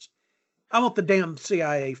standards. I want the damn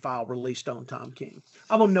CIA file released on Tom King.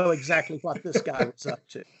 I want to know exactly what this guy was up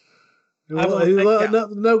to.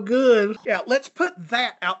 No good. Yeah, let's put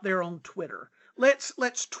that out there on Twitter.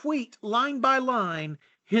 Let's tweet line by line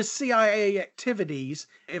his CIA activities,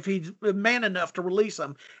 if he's man enough to release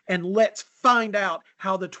them, and let's find out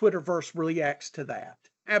how the Twitterverse reacts to that.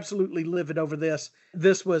 Absolutely livid over this.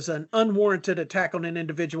 This was an unwarranted attack on an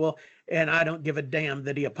individual, and I don't give a damn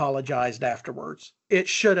that he apologized afterwards. It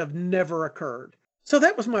should have never occurred. So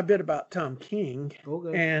that was my bit about Tom King.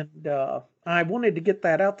 Okay. And I wanted to get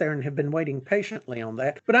that out there and have been waiting patiently on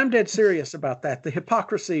that. But I'm dead serious about that. The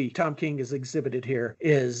hypocrisy Tom King has exhibited here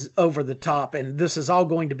is over the top, and this is all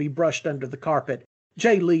going to be brushed under the carpet.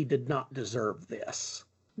 Jay Lee did not deserve this.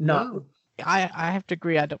 No. I have to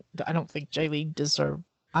agree. I don't think Jay Lee deserved.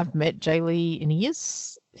 I've met Jay Lee, and he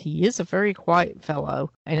is a very quiet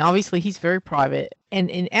fellow, and obviously he's very private. And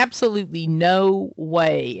in absolutely no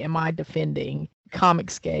way am I defending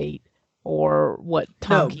Comicsgate or what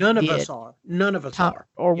Tom King did. None of us are. None of us are.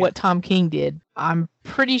 Or what Tom King did. I'm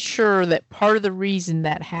pretty sure that part of the reason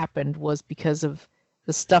that happened was because of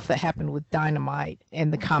the stuff that happened with Dynamite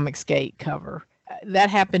and the Comicsgate cover. That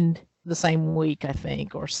happened the same week, I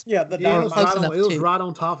think, or it was right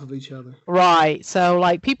on top of each other. Right. So,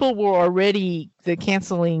 like, people were already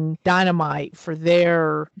canceling Dynamite for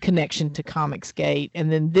their connection to Comicsgate,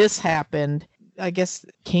 and then this happened. I guess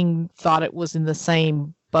King thought it was in the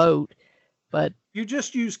same boat, but you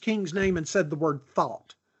just used King's name and said the word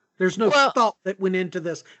thought. There's no thought that went into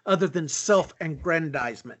this other than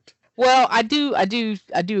self-aggrandizement. Well, I do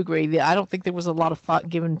agree that I don't think there was a lot of thought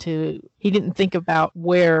given to. He didn't think about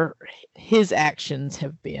where his actions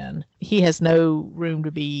have been. He has no room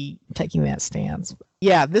to be taking that stance.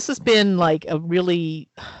 Yeah, this has been like a really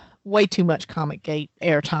way too much Comicsgate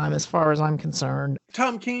airtime as far as I'm concerned.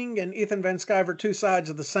 Tom King and Ethan Van Sciver, two sides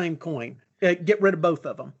of the same coin. Get rid of both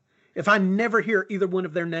of them. If I never hear either one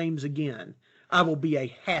of their names again, I will be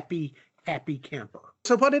a happy camper.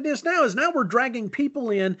 So what it is now we're dragging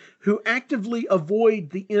people in who actively avoid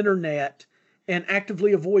the internet and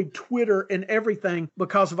actively avoid Twitter and everything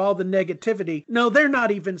because of all the negativity. No, they're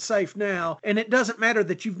not even safe now. And it doesn't matter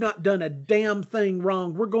that you've not done a damn thing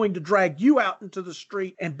wrong. We're going to drag you out into the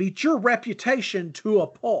street and beat your reputation to a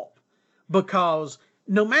pulp, because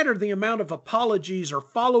no matter the amount of apologies or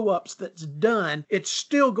follow-ups that's done, it's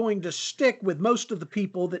still going to stick with most of the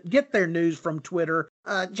people that get their news from Twitter.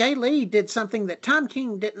 Jay Lee did something that Tom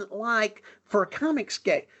King didn't like for a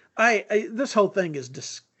Comicsgate. This whole thing is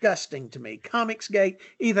disgusting. disgusting to me. Comicsgate,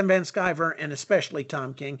 Ethan Van Sciver, and especially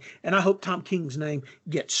Tom King. And I hope Tom King's name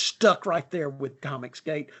gets stuck right there with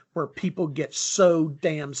Comicsgate, where people get so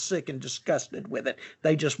damn sick and disgusted with it.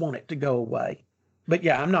 They just want it to go away. But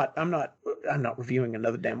yeah, I'm not reviewing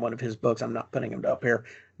another damn one of his books. I'm not putting him up here,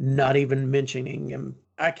 not even mentioning him.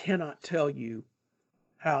 I cannot tell you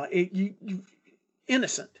how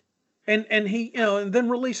innocent. And he, and then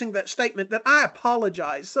releasing that statement that I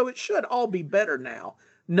apologize, so it should all be better now.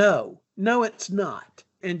 No, it's not.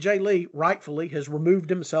 And Jay Lee rightfully has removed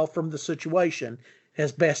himself from the situation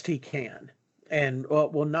as best he can, and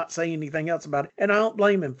will not say anything else about it. And I don't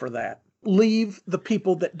blame him for that. Leave the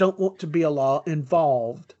people that don't want to be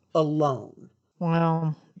involved alone.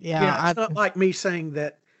 Well, yeah. It's not like me saying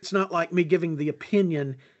that. It's not like me giving the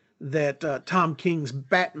opinion that Tom King's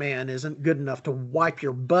Batman isn't good enough to wipe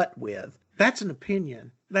your butt with. That's an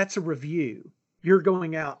opinion. That's a review. You're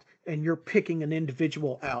going out and you're picking an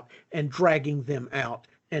individual out and dragging them out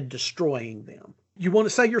and destroying them. You want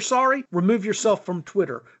to say you're sorry? Remove yourself from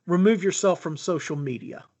Twitter. Remove yourself from social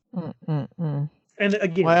media. And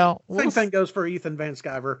again, same thing goes for Ethan Van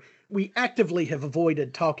Sciver. We actively have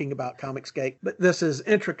avoided talking about Comicsgate, but this is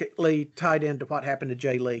intricately tied into what happened to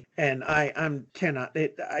Jay Lee, and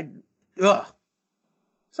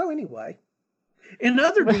So anyway, in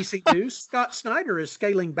other DC news, Scott Snyder is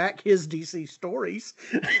scaling back his DC stories.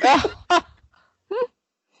 And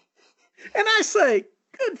I say,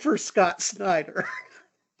 good for Scott Snyder.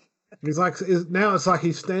 It's like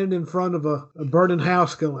he's standing in front of a burning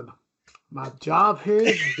house going, my job here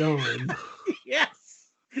is done.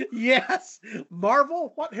 Yes.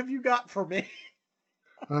 Marvel, what have you got for me?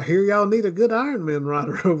 I hear y'all need a good Iron Man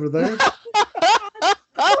writer over there.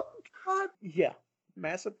 Oh, God. Yeah,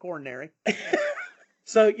 massive coronary.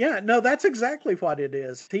 So, that's exactly what it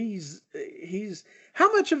is. He's. How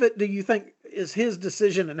much of it do you think is his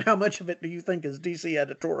decision, and how much of it do you think is DC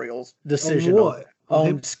editorial's decision? On what?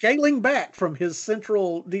 On scaling back from his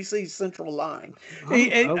DC central line.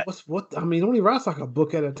 Only writes like a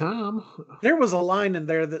book at a time. There was a line in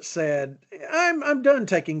there that said, I'm done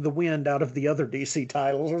taking the wind out of the other DC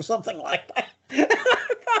titles, or something like that.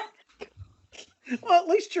 Well, at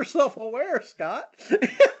least you're self-aware, Scott.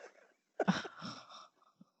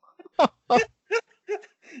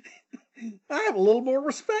 I have a little more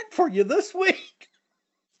respect for you this week.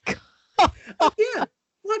 Again,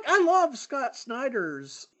 look, I love Scott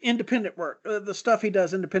Snyder's independent work, the stuff he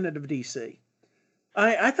does independent of DC.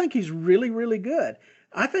 I think he's really, really good.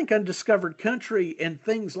 I think Undiscovered Country and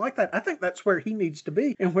things like that, I think that's where he needs to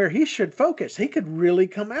be and where he should focus. He could really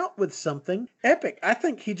come out with something epic. I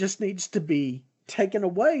think he just needs to be taken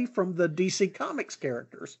away from the DC Comics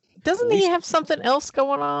characters. Doesn't he have something else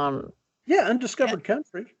going on? Yeah, Undiscovered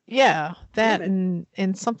Country. Yeah, that and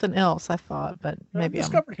something else, I thought, but maybe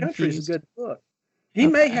Undiscovered Country is a good book. He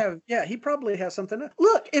may have, he probably has something else.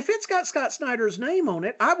 Look, if it's got Scott Snyder's name on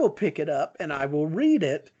it, I will pick it up and I will read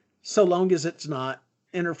it, so long as it's not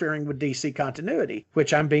interfering with DC continuity,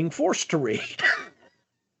 which I'm being forced to read.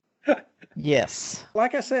 Yes.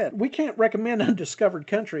 Like I said, we can't recommend Undiscovered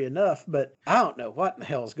Country enough, but I don't know what the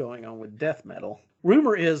hell's going on with death metal.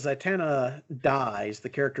 Rumor is Zatanna dies. The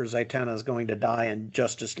character Zatanna is going to die in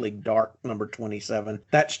Justice League Dark number 27.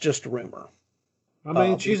 That's just a rumor. I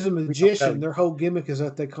mean, she's a magician. Their whole gimmick is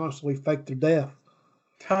that they constantly fake their death.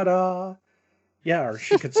 Ta-da! Yeah, or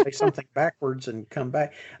she could say something backwards and come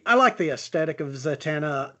back. I like the aesthetic of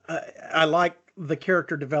Zatanna. I like the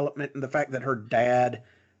character development and the fact that her dad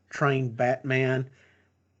trained Batman.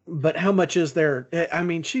 But how much is there? I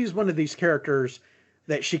mean, she's one of these characters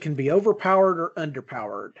that she can be overpowered or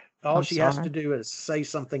underpowered. All she has to do is say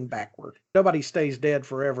something backward. Nobody stays dead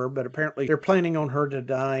forever, but apparently they're planning on her to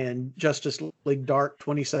die in Justice League Dark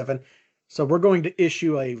 27. So we're going to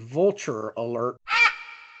issue a Vulture alert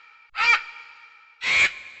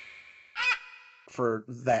for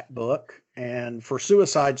that book. And for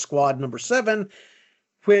Suicide Squad number 7,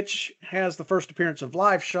 which has the first appearance of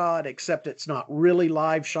Live Shot, except it's not really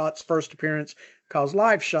Live Shot's first appearance, because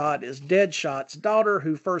Live Shot is Deadshot's daughter,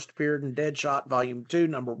 who first appeared in Deadshot Volume 2,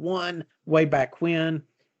 number 1, way back when.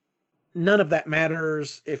 None of that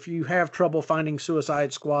matters. If you have trouble finding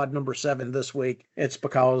Suicide Squad number 7 this week, it's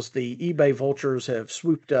because the eBay vultures have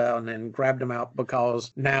swooped down and grabbed them out,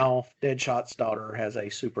 because now Deadshot's daughter has a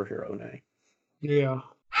superhero name. Yeah.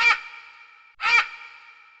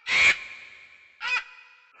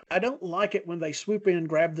 I don't like it when they swoop in,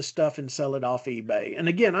 grab the stuff, and sell it off eBay. And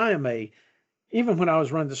again, even when I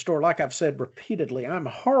was running the store, like I've said repeatedly, I'm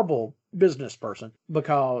a horrible business person,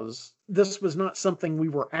 because this was not something we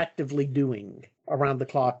were actively doing. around the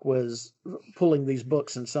clock was pulling these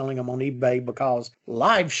books and selling them on eBay because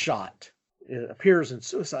Live Shot appears in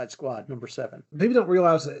Suicide Squad #7. People don't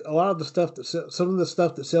realize that a lot of the stuff some of the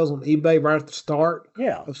stuff that sells on eBay right at the start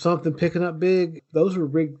of something picking up big, those are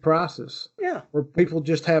rigged prices. Yeah. Where people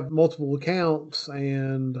just have multiple accounts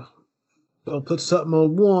and they'll put something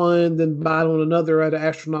on one, then buy it on another at an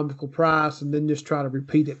astronomical price, and then just try to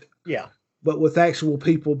repeat it. Yeah. But with actual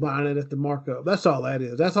people buying it at the markup. That's all that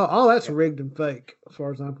is. That's all that's rigged and fake, as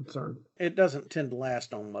far as I'm concerned. It doesn't tend to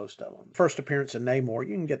last on most of them. First appearance in Namor,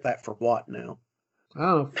 you can get that for what now? I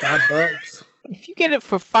don't know, $5. If you get it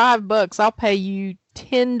for $5, I'll pay you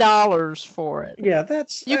 $10 for it. Yeah,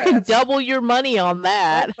 you can double your money on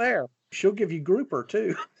that. Right there. She'll give you Grouper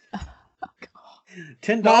too.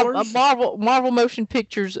 $10. Marvel Motion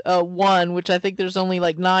Pictures 1, which I think there's only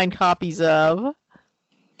like 9 copies of.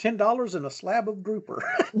 $10 and a slab of grouper.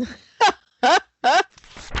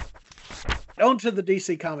 On to the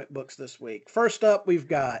DC comic books this week. First up, we've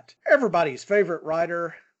got everybody's favorite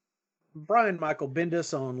writer, Brian Michael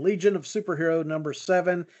Bendis, on Legion of Superhero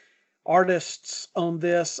 #7. Artists on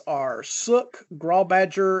this are Sook,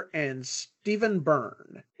 Grawbadger, and Stephen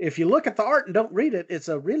Byrne. If you look at the art and don't read it, it's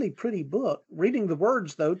a really pretty book. Reading the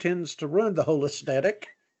words, though, tends to ruin the whole aesthetic,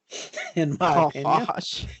 in my opinion.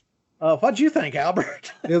 Gosh. What'd you think,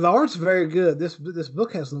 Albert? Yeah, the art's very good. This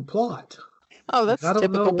book has no plot. Oh, that's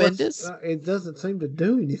typical Bendis. It doesn't seem to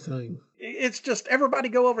do anything. It's just everybody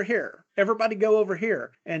go over here. Everybody go over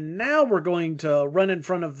here. And now we're going to run in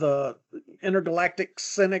front of the Intergalactic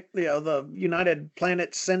Senate, the United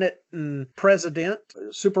Planet Senate and President.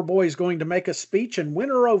 Superboy's going to make a speech and win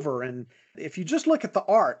her over. And if you just look at the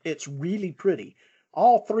art, it's really pretty.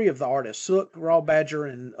 All three of the artists, Sook,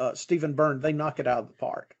 Grawbadger, and Stephen Byrne, they knock it out of the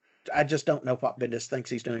park. I just don't know what Bendis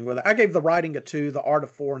thinks he's doing with it. I gave the writing a 2, the art a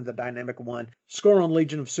 4, and the dynamic a 1. Score on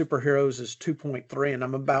Legion of Superheroes is 2.3, and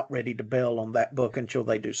I'm about ready to bail on that book until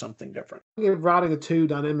they do something different. I give writing a 2,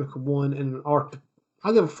 dynamic a 1, and an art.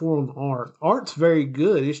 I give a 4 on the art. Art's very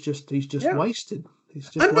good. It's just he's just wasted.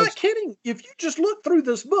 I'm not kidding. If you just look through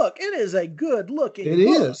this book, it is a good looking book. It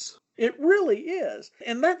is. It really is.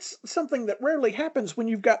 And that's something that rarely happens when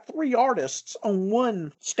you've got 3 artists on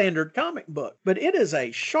one standard comic book. But it is a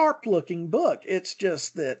sharp-looking book. It's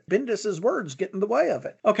just that Bendis' words get in the way of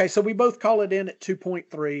it. Okay, so we both call it in at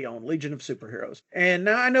 2.3 on Legion of Superheroes. And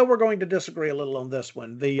now I know we're going to disagree a little on this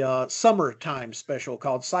one. The summertime special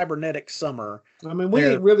called Cybernetic Summer. I mean, we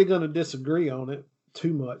ain't really going to disagree on it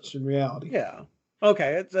too much in reality. Yeah.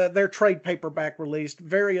 Okay, it's their trade paperback released,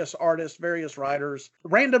 various artists, various writers,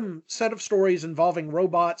 random set of stories involving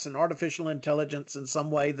robots and artificial intelligence in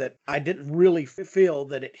some way that I didn't really feel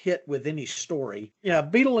that it hit with any story. Yeah,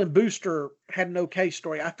 Beetle and Booster had an okay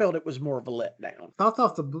story. I felt it was more of a letdown. I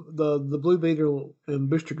thought the Blue Beetle and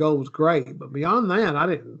Booster Gold was great, but beyond that, I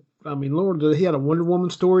didn't. I mean, Lord, he had a Wonder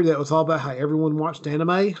Woman story that was all about how everyone watched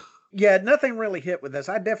anime. Yeah, nothing really hit with this.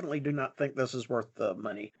 I definitely do not think this is worth the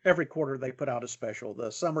money. Every quarter they put out a special. The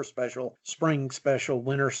summer special, spring special,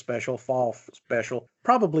 winter special, fall special.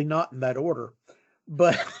 Probably not in that order.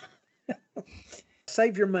 But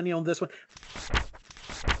save your money on this one.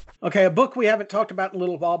 Okay, a book we haven't talked about in a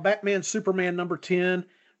little while. Batman Superman #10.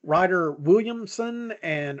 Writer Williamson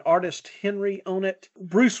and artist Henry on it.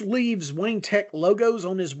 Bruce leaves Wayne Tech logos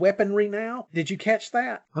on his weaponry now. Did you catch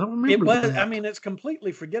that? I don't remember that. I mean, it's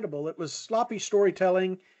completely forgettable. It was sloppy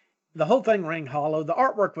storytelling. The whole thing rang hollow. The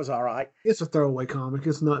artwork was all right. It's a throwaway comic.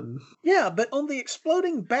 It's nothing. Yeah, but on the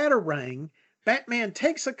exploding Batarang, Batman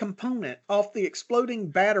takes a component off the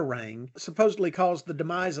exploding Batarang, supposedly caused the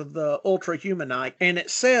demise of the Ultra Humanite, and it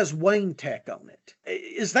says Wayne Tech on it.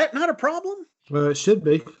 Is that not a problem? Well, it should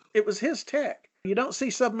be. It was his tech. You don't see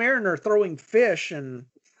Submariner throwing fish, and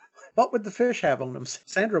what would the fish have on them?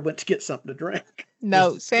 Sandra went to get something to drink.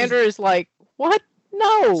 No, Sandra is like, what?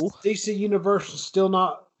 No. DC Universe still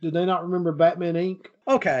not, did they not remember Batman Inc.?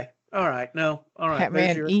 Okay. All right. No. All right.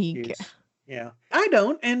 Batman Inc. Yeah. I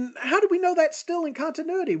don't. And how do we know that's still in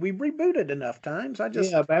continuity? We rebooted enough times.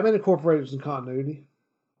 Yeah, Batman Incorporated is in continuity.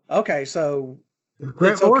 Okay, so if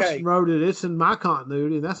Grant Morrison wrote it, it's in my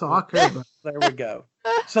continuity, and that's all I care about. There we go.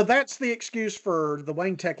 So that's the excuse for the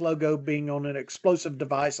Wayne Tech logo being on an explosive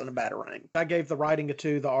device on a Batarang. I gave the writing a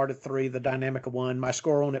 2, the art a 3, the dynamic a 1. My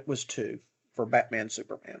score on it was 2 for Batman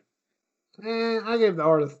Superman. I gave the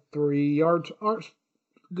art a 3. Art's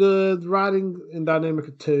good. Writing and dynamic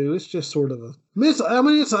a 2. It's just sort of it's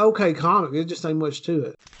an okay comic. It just ain't much to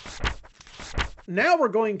it. Now we're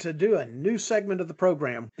going to do a new segment of the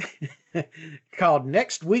program called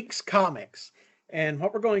Next Week's Comics. And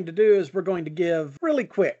what we're going to do is we're going to give really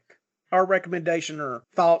quick our recommendation or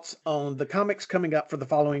thoughts on the comics coming up for the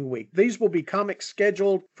following week. These will be comics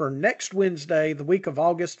scheduled for next Wednesday, the week of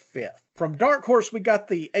August 5th. From Dark Horse, we got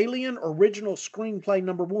the Alien Original Screenplay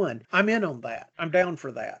 #1. I'm in on that. I'm down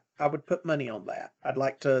for that. I would put money on that. I'd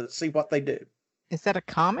like to see what they do. Is that a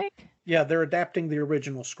comic? Yeah, they're adapting the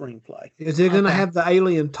original screenplay. Is it going to have the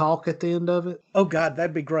alien talk at the end of it? Oh, God,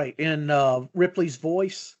 that'd be great. In Ripley's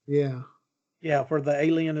voice. Yeah. Yeah, where the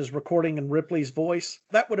alien is recording in Ripley's voice.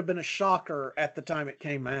 That would have been a shocker at the time it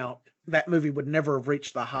came out. That movie would never have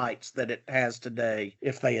reached the heights that it has today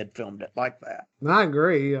if they had filmed it like that. I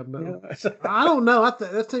agree. But I don't know.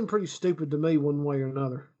 That seemed pretty stupid to me one way or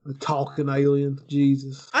another. The talking alien.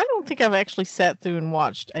 Jesus. I don't think I've actually sat through and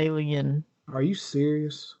watched Alien. Are you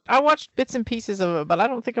serious? I watched bits and pieces of it, but I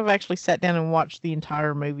don't think I've actually sat down and watched the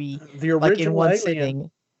entire movie the original like in one Alien,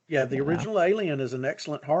 sitting. Yeah, the original Alien is an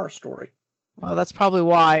excellent horror story. Well, that's probably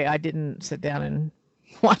why I didn't sit down and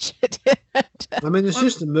watch it. I mean, it's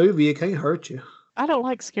just a movie. It can't hurt you. I don't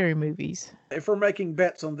like scary movies. If we're making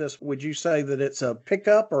bets on this, would you say that it's a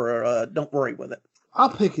pickup or a don't worry with it? I'll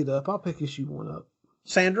pick it up. I'll pick issue 1 up.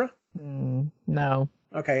 Sandra? No.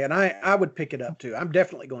 Okay, and I would pick it up too. I'm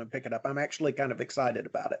definitely going to pick it up. I'm actually kind of excited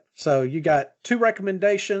about it. So you got 2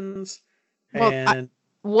 recommendations, and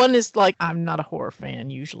one is like, I'm not a horror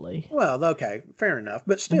fan usually. Well, okay, fair enough.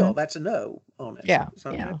 But still, that's a no on it. Yeah,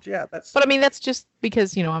 so, yeah. That's. But I mean, that's just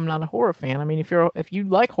because I'm not a horror fan. I mean, if you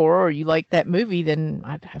like horror or you like that movie, then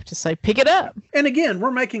I'd have to say pick it up. And again,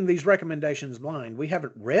 we're making these recommendations blind. We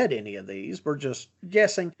haven't read any of these. We're just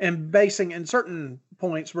guessing and basing. In certain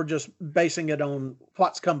points, we're just basing it on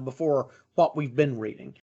what's come before what we've been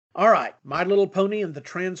reading. All right, My Little Pony and the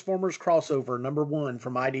Transformers crossover #1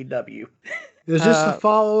 from IDW. Is this the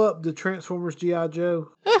follow-up to Transformers G.I.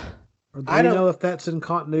 Joe? Or do you know if that's in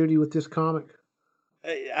continuity with this comic?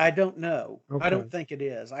 I don't know. Okay. I don't think it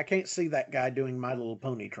is. I can't see that guy doing My Little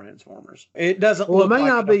Pony Transformers. It doesn't look like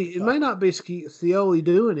it may not be Scioli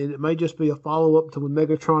doing it. It may just be a follow-up to when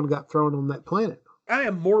Megatron got thrown on that planet. I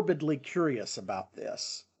am morbidly curious about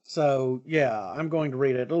this. So, yeah, I'm going to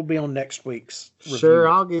read it. It'll be on next week's review. Sure,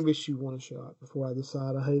 I'll give issue 1 a shot before I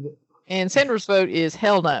decide I hate it. And Sandra's vote is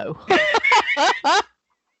hell no.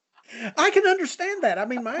 I can understand that. I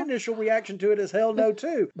mean, my initial reaction to it is hell no,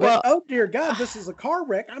 too. But, oh, dear God, this is a car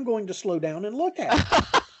wreck. I'm going to slow down and look at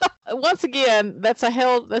it. Once again, that's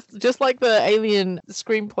just like the Alien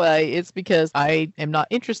screenplay. It's because I am not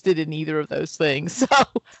interested in either of those things. So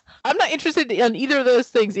I'm not interested in either of those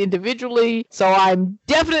things individually. So I'm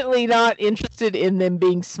definitely not interested in them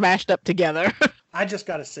being smashed up together. I just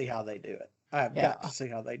got to see how they do it. I've got to see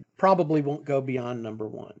how they probably won't go beyond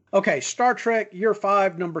 #1. Okay, Star Trek Year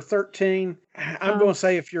 5, number 13. I'm going to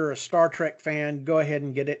say if you're a Star Trek fan, go ahead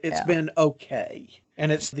and get it. It's been okay.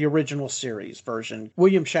 And it's the original series version.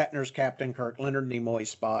 William Shatner's Captain Kirk, Leonard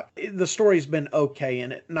Nimoy's Spock. The story's been okay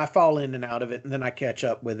in it, and I fall in and out of it, and then I catch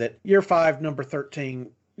up with it. Year 5, number 13.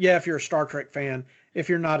 Yeah, if you're a Star Trek fan. If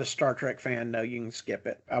you're not a Star Trek fan, no, you can skip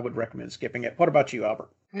it. I would recommend skipping it. What about you, Albert?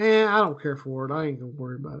 I don't care for it. I ain't going to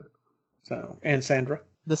worry about it. So, and Sandra?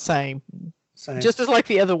 The same. Just as like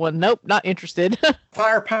the other one. Nope, not interested.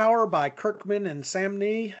 Firepower by Kirkman and Sam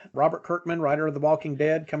Neill. Robert Kirkman, writer of The Walking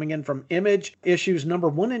Dead, coming in from Image. Issues number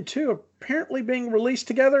 1 and 2 apparently being released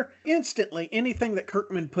together. Instantly, anything that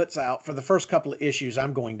Kirkman puts out for the first couple of issues,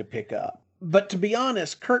 I'm going to pick up. But to be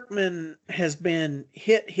honest, Kirkman has been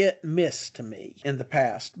hit, miss to me in the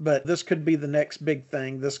past. But this could be the next big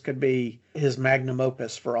thing. This could be his magnum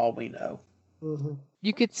opus for all we know. Mm-hmm.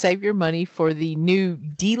 You could save your money for the new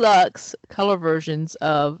deluxe color versions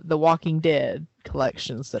of the Walking Dead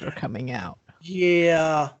collections that are coming out.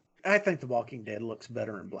 Yeah, I think The Walking Dead looks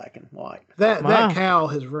better in black and white. That cow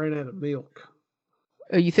has run out of milk.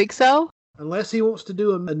 Oh, you think so? Unless he wants to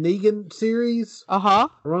do a Negan series,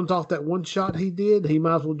 runs off that one shot he did, he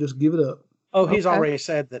might as well just give it up. Oh, he's already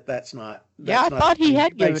said that's not. I thought he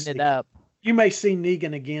had given it up. You may see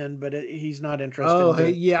Negan again, but he's not interested. Oh,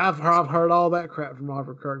 I've heard all that crap from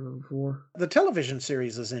Robert Kirkman before. The television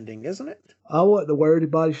series is ending, isn't it? I wasn't aware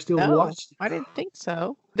anybody still watched it. I didn't think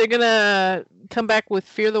so. They're going to come back with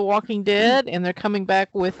Fear the Walking Dead, and they're coming back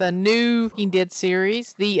with a new Walking Dead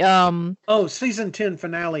series. The season 10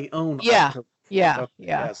 finale on October.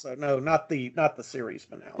 Yeah. So no, not the series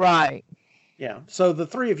finale. Right. Yeah. So the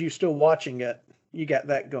three of you still watching it, you got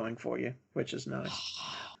that going for you, which is nice.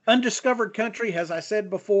 Undiscovered Country, as I said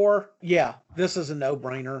before, yeah, this is a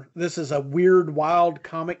no-brainer. This is a weird, wild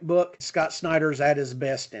comic book. Scott Snyder's at his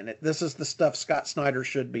best in it. This is the stuff Scott Snyder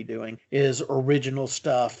should be doing, is original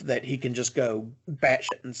stuff that he can just go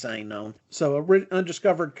batshit insane on. So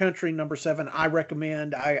Undiscovered Country, number 7, I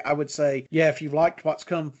recommend. I would say, yeah, if you've liked what's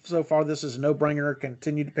come so far, this is a no-brainer.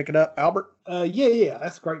 Continue to pick it up. Albert? Yeah,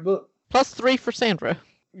 that's a great book. +3 for Sandra.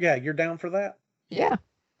 Yeah, you're down for that? Yeah.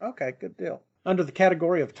 Okay, good deal. Under the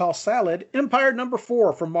category of toss salad, Empire number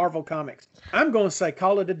 4 from Marvel Comics. I'm going to say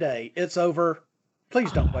call it a day. It's over.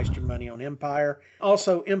 Please don't waste your money on Empire.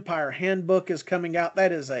 Also, Empire Handbook is coming out.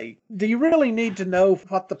 That is do you really need to know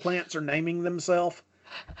what the plants are naming themselves?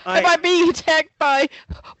 Am I being attacked by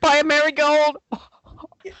a marigold?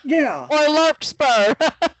 Yeah. Or a larkspur?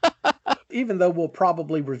 Even though we'll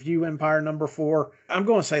probably review Empire number 4, I'm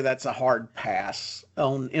going to say that's a hard pass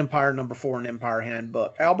on Empire number 4 and Empire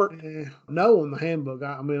Handbook. Albert? No, on the Handbook.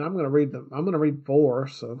 I'm going to read them. I'm going to read 4.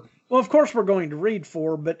 So. Well, of course we're going to read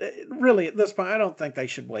 4, but really at this point, I don't think they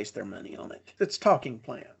should waste their money on it. It's talking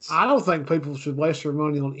plants. I don't think people should waste their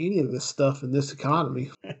money on any of this stuff in this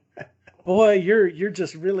economy. Boy, you're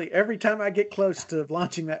just really, every time I get close to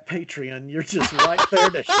launching that Patreon, you're just right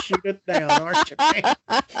there to shoot it down, aren't you, man?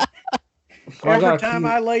 Every time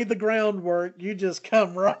I lay the groundwork, you just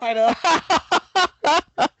come right up.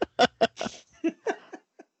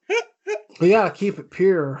 We got to keep it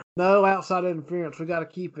pure. No outside interference. We got to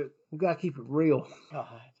keep it real.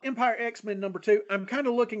 Empire X-Men number 2. I'm kind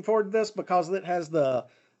of looking forward to this because it has the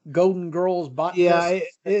Golden Girls botanist.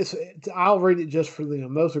 Yeah, I'll read it just for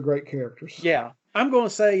them. Those are great characters. Yeah. I'm going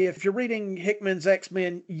to say if you're reading Hickman's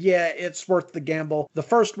X-Men, yeah, it's worth the gamble. The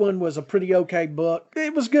first one was a pretty okay book.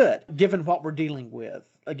 It was good, given what we're dealing with.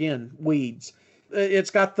 Again, weeds. It's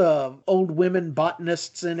got the old women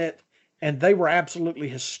botanists in it, and they were absolutely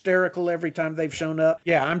hysterical every time they've shown up.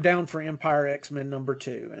 Yeah, I'm down for Empire X-Men number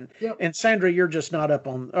 2. And Sandra, you're just not up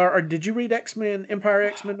on... Or did you read Empire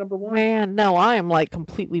X-Men number 1? Man, no, I am like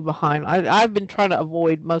completely behind. I've been trying to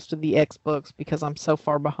avoid most of the X books because I'm so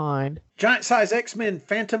far behind. Giant Size X-Men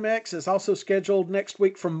Phantom X is also scheduled next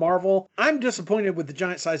week from Marvel. I'm disappointed with the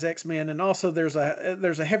Giant Size X-Men, and also there's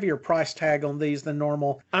a heavier price tag on these than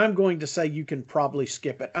normal. I'm going to say you can probably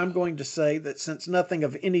skip it. I'm going to say that since nothing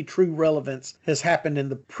of any true relevance has happened in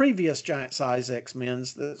the previous Giant Size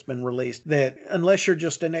X-Men's that's been released, that unless you're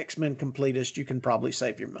just an X-Men completist, you can probably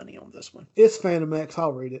save your money on this one. It's Phantom X.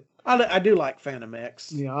 I'll read it. I do like Phantom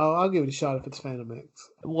X. Yeah, I'll give it a shot if it's Phantom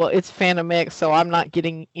X. Well, it's Phantom X, so I'm not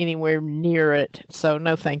getting anywhere near it. So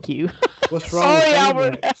no, thank you. What's wrong with Phantom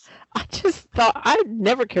Albert. X? I just thought I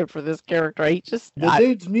never cared for this character.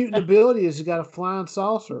 Dude's mutant ability is he's got a flying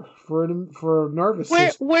saucer for nervous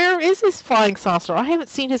system. Where is his flying saucer? I haven't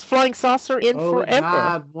seen his flying saucer in forever. It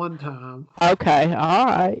died one time. Okay, all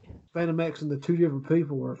right. Phantom X and the 2 different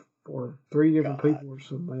people or 3 different people or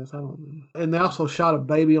something else. I don't know. And they also shot a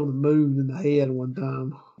baby on the moon in the head one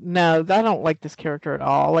time. No, I don't like this character at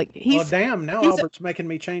all. Like damn! Now Albert's making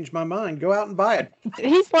me change my mind. Go out and buy it.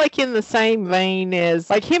 He's like in the same vein as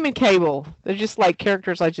like him and Cable. They're just like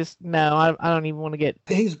characters. I don't even want to get.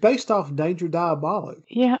 He's based off Danger Diabolic.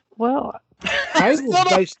 Yeah, well, Cable's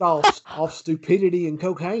based off stupidity and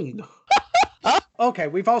cocaine. Okay,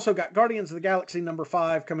 we've also got Guardians of the Galaxy number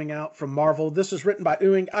 5 coming out from Marvel. This is written by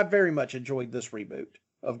Ewing. I very much enjoyed this reboot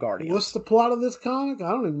of Guardians. What's the plot of this comic?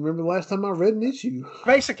 I don't even remember the last time I read an issue.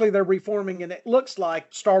 Basically, they're reforming, and it looks like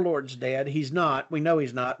Star-Lord's dead. He's not. We know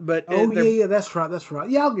he's not. But yeah, that's right.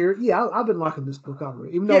 Yeah, I've been liking this book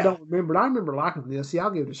already. Even though I don't remember it, I remember liking this. Yeah,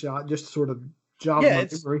 I'll give it a shot just to sort of jog my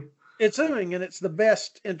memory. It's Ewing, and it's the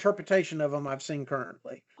best interpretation of him I've seen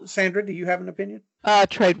currently. Sandra, do you have an opinion?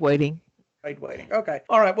 Trade waiting. Trade waiting. Okay.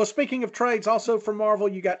 All right. Well, speaking of trades, also from Marvel,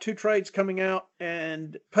 you got 2 trades coming out,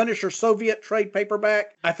 and Punisher Soviet trade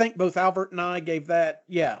paperback. I think both Albert and I gave that,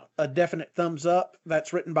 a definite thumbs up.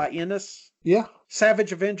 That's written by Ennis. Yeah.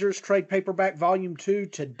 Savage Avengers trade paperback volume 2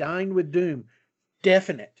 To Dine with Doom.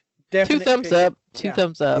 Definite. 2 thumbs up. 2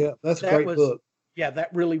 thumbs up. Yeah, that's a great book. Yeah, that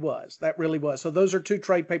really was. So those are 2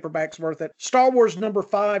 trade paperbacks worth it. Star Wars number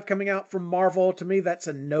 5 coming out from Marvel. To me, that's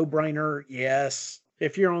a no-brainer. Yes.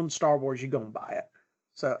 If you're on Star Wars, you're going to buy it.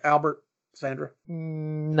 So, Albert, Sandra?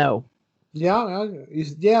 No. Yeah,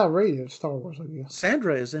 read it. Star Wars, I guess.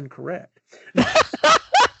 Sandra is incorrect.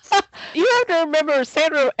 You have to remember,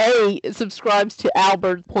 Sandra A subscribes to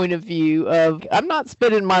Albert's point of view of, I'm not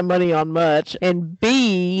spending my money on much, and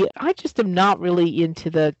B, I just am not really into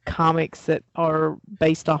the comics that are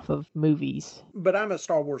based off of movies. But I'm a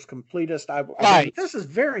Star Wars completist. I mean, this is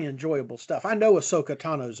very enjoyable stuff. I know Ahsoka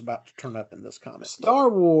Tano's about to turn up in this comic. Star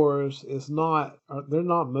Wars is not, they're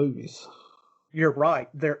not movies. You're right.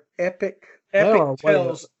 They're epic They're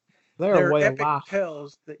tales. They're a way of epic life.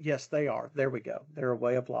 tales that, yes, they are. There we go. They're a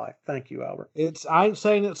way of life. Thank you, Albert. I ain't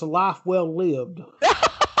saying it's a life well lived.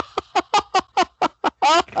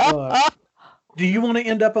 But do you want to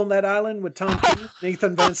end up on that island with Tom King,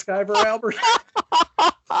 Nathan Van Sciver, Albert?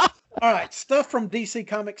 All right, stuff from DC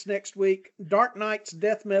Comics next week. Dark Knights,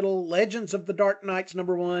 Death Metal, Legends of the Dark Knights,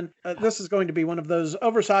 #1. This is going to be one of those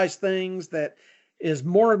oversized things that is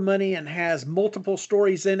more money and has multiple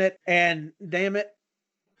stories in it. And damn it,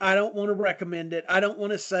 I don't want to recommend it. I don't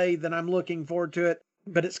want to say that I'm looking forward to it,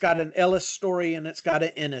 but it's got an Ellis story and it's got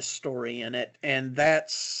an Ennis story in it. And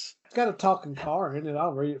that's... It's got a talking car in it.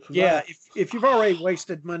 I'll read it for Yeah, if you've already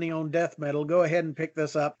wasted money on Death Metal, go ahead and pick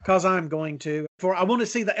this up, because I'm going to. I want to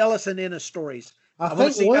see the Ellis and Ennis stories. I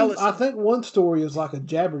think one story is like a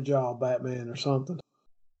Jabberjaw Batman or something.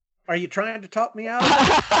 Are you trying to talk me out?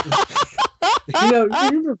 You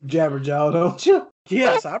remember Jabberjaw, don't you?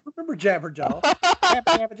 Yes, I remember Jabberjaw.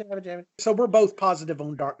 Jabber. So we're both positive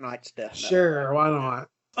on Dark Knight's Death Metal. Sure, why not?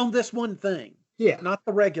 On this one thing. Yeah. Not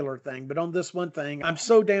the regular thing, but on this one thing. I'm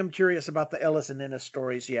so damn curious about the Ellis and Ennis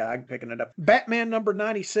stories. Yeah, I'm picking it up. Batman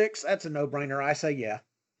 #96, that's a no-brainer. I say yeah.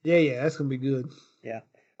 Yeah, that's going to be good. Yeah.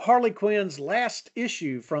 Harley Quinn's last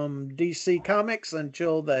issue from DC Comics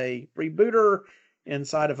until they reboot her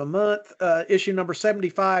inside of a month. Issue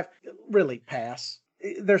 #75, really pass.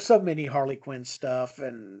 There's so many Harley Quinn stuff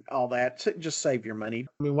and all that. So just save your money.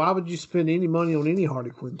 I mean, why would you spend any money on any Harley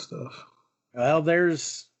Quinn stuff? Well,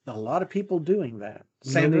 there's a lot of people doing that.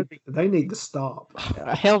 Sandra, they need to stop.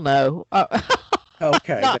 Hell no.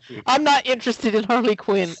 Okay. I'm not interested in Harley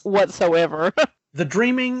Quinn whatsoever. The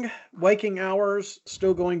Dreaming, Waking Hours,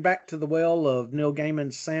 still going back to the well of Neil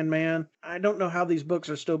Gaiman's Sandman. I don't know how these books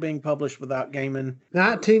are still being published without Gaiman.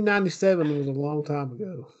 1997 was a long time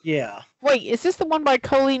ago. Yeah. Wait, is this the one by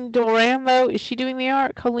Colleen Doran, though? Is she doing the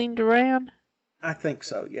art, Colleen Doran? I think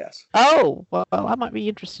so, yes. Oh, well, I might be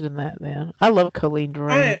interested in that then. I love Colleen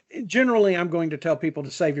Doran. Generally, I'm going to tell people to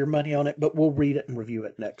save your money on it, but we'll read it and review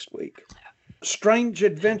it next week. Strange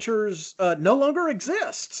Adventures no longer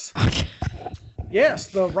exists. Yes,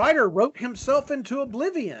 the writer wrote himself into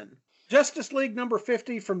oblivion. Justice League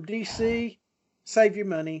 #50 from DC. Save your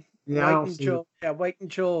money. Yeah, wait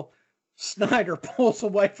until Snyder pulls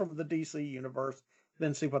away from the DC universe,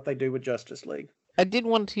 then see what they do with Justice League. I did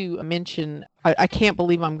want to mention, I can't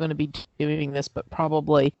believe I'm going to be doing this, but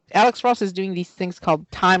probably. Alex Ross is doing these things called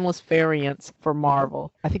timeless variants for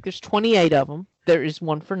Marvel. I think there's 28 of them. There is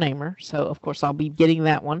one for Namor, so of course I'll be getting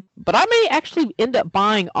that one. But I may actually end up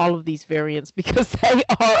buying all of these variants because they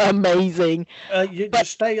are amazing. Just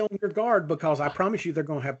stay on your guard, because I promise you they're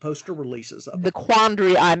going to have poster releases of the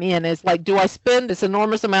quandary I'm in is like, do I spend this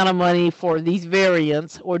enormous amount of money for these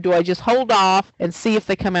variants, or do I just hold off and see if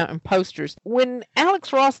they come out in posters? When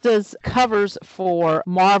Alex Ross does covers for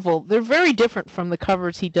Marvel, they're very different from the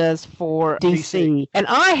covers he does for DC. And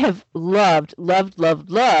I have loved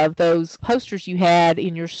those posters you had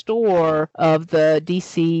in your store of the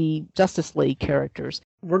DC Justice League characters.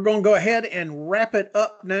 We're going to go ahead and wrap it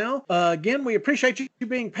up now. Again, we appreciate you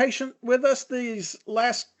being patient with us these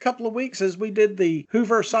last couple of weeks as we did the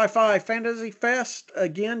Hoover Sci-Fi Fantasy Fest.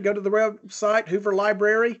 Again, go to the website, Hoover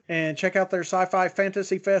Library, and check out their Sci-Fi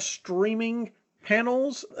Fantasy Fest streaming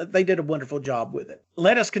panels. They did a wonderful job with it.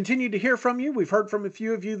 Let us continue to hear from you. We've heard from a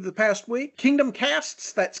few of you the past week. Kingdom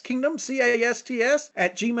Casts, that's Kingdom, CASTS,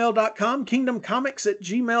 @gmail.com. Kingdom Comics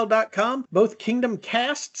 @gmail.com. Both Kingdom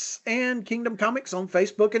Casts and Kingdom Comics on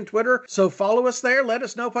Facebook and Twitter. So follow us there. Let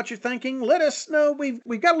us know what you're thinking. Let us know. We've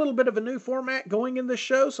got a little bit of a new format going in this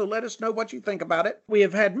show, so let us know what you think about it. We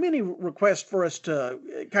have had many requests for us to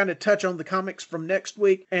kind of touch on the comics from next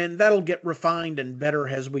week, and that'll get refined and better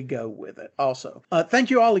as we go with it also. Thank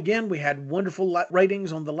you all again. We had wonderful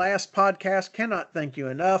ratings on the last podcast. Cannot thank you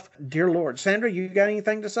enough. Dear Lord. Sandra, you got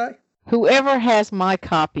anything to say? Whoever has my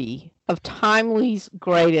copy of Timely's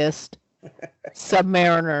greatest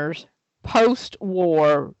Submariners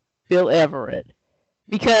post-war Bill Everett,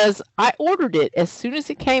 because I ordered it as soon as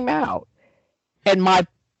it came out, and my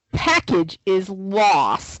package is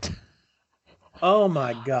lost. Oh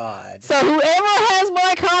my God. So whoever has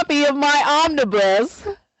my copy of my omnibus,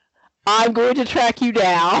 I'm going to track you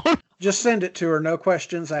down. Just send it to her, no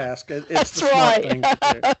questions asked. It's That's the smart thing right.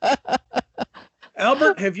 to do.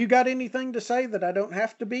 Albert, have you got anything to say that I don't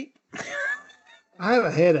have to beat? I have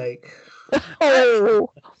a headache. Oh,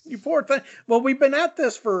 You poor thing. Well, we've been at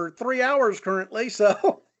this for 3 hours currently,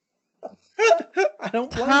 so I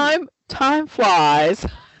don't blame you. time flies.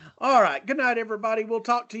 All right. Good night, everybody. We'll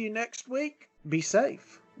talk to you next week. Be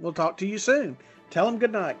safe. We'll talk to you soon. Tell them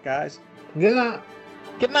good night, guys. Good night.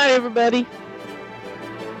 Good night, everybody.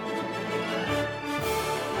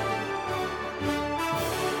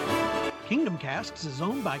 Casts is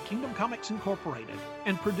owned by Kingdom Comics Incorporated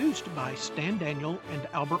and produced by Stan Daniel and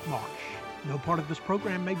Albert Marsh. No part of this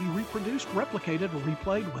program may be reproduced, replicated, or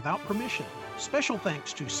replayed without permission. Special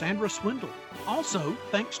thanks to Sandra Swindle. Also,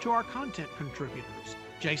 thanks to our content contributors,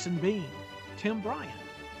 Jason Bean, Tim Bryant,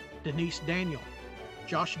 Denise Daniel,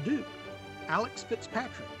 Josh Duke, Alex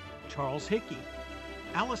Fitzpatrick, Charles Hickey,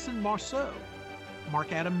 Allison Marceau,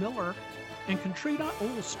 Mark Adam Miller, and Contrita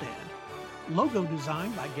Olstead. Logo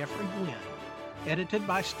designed by Geoffrey Gwynn. Edited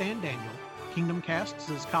by Stan Daniel. Kingdom Casts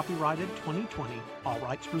is copyrighted 2020, all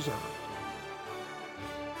rights reserved.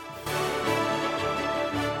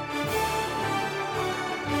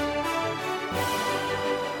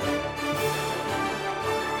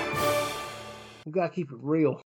 We gotta keep it real.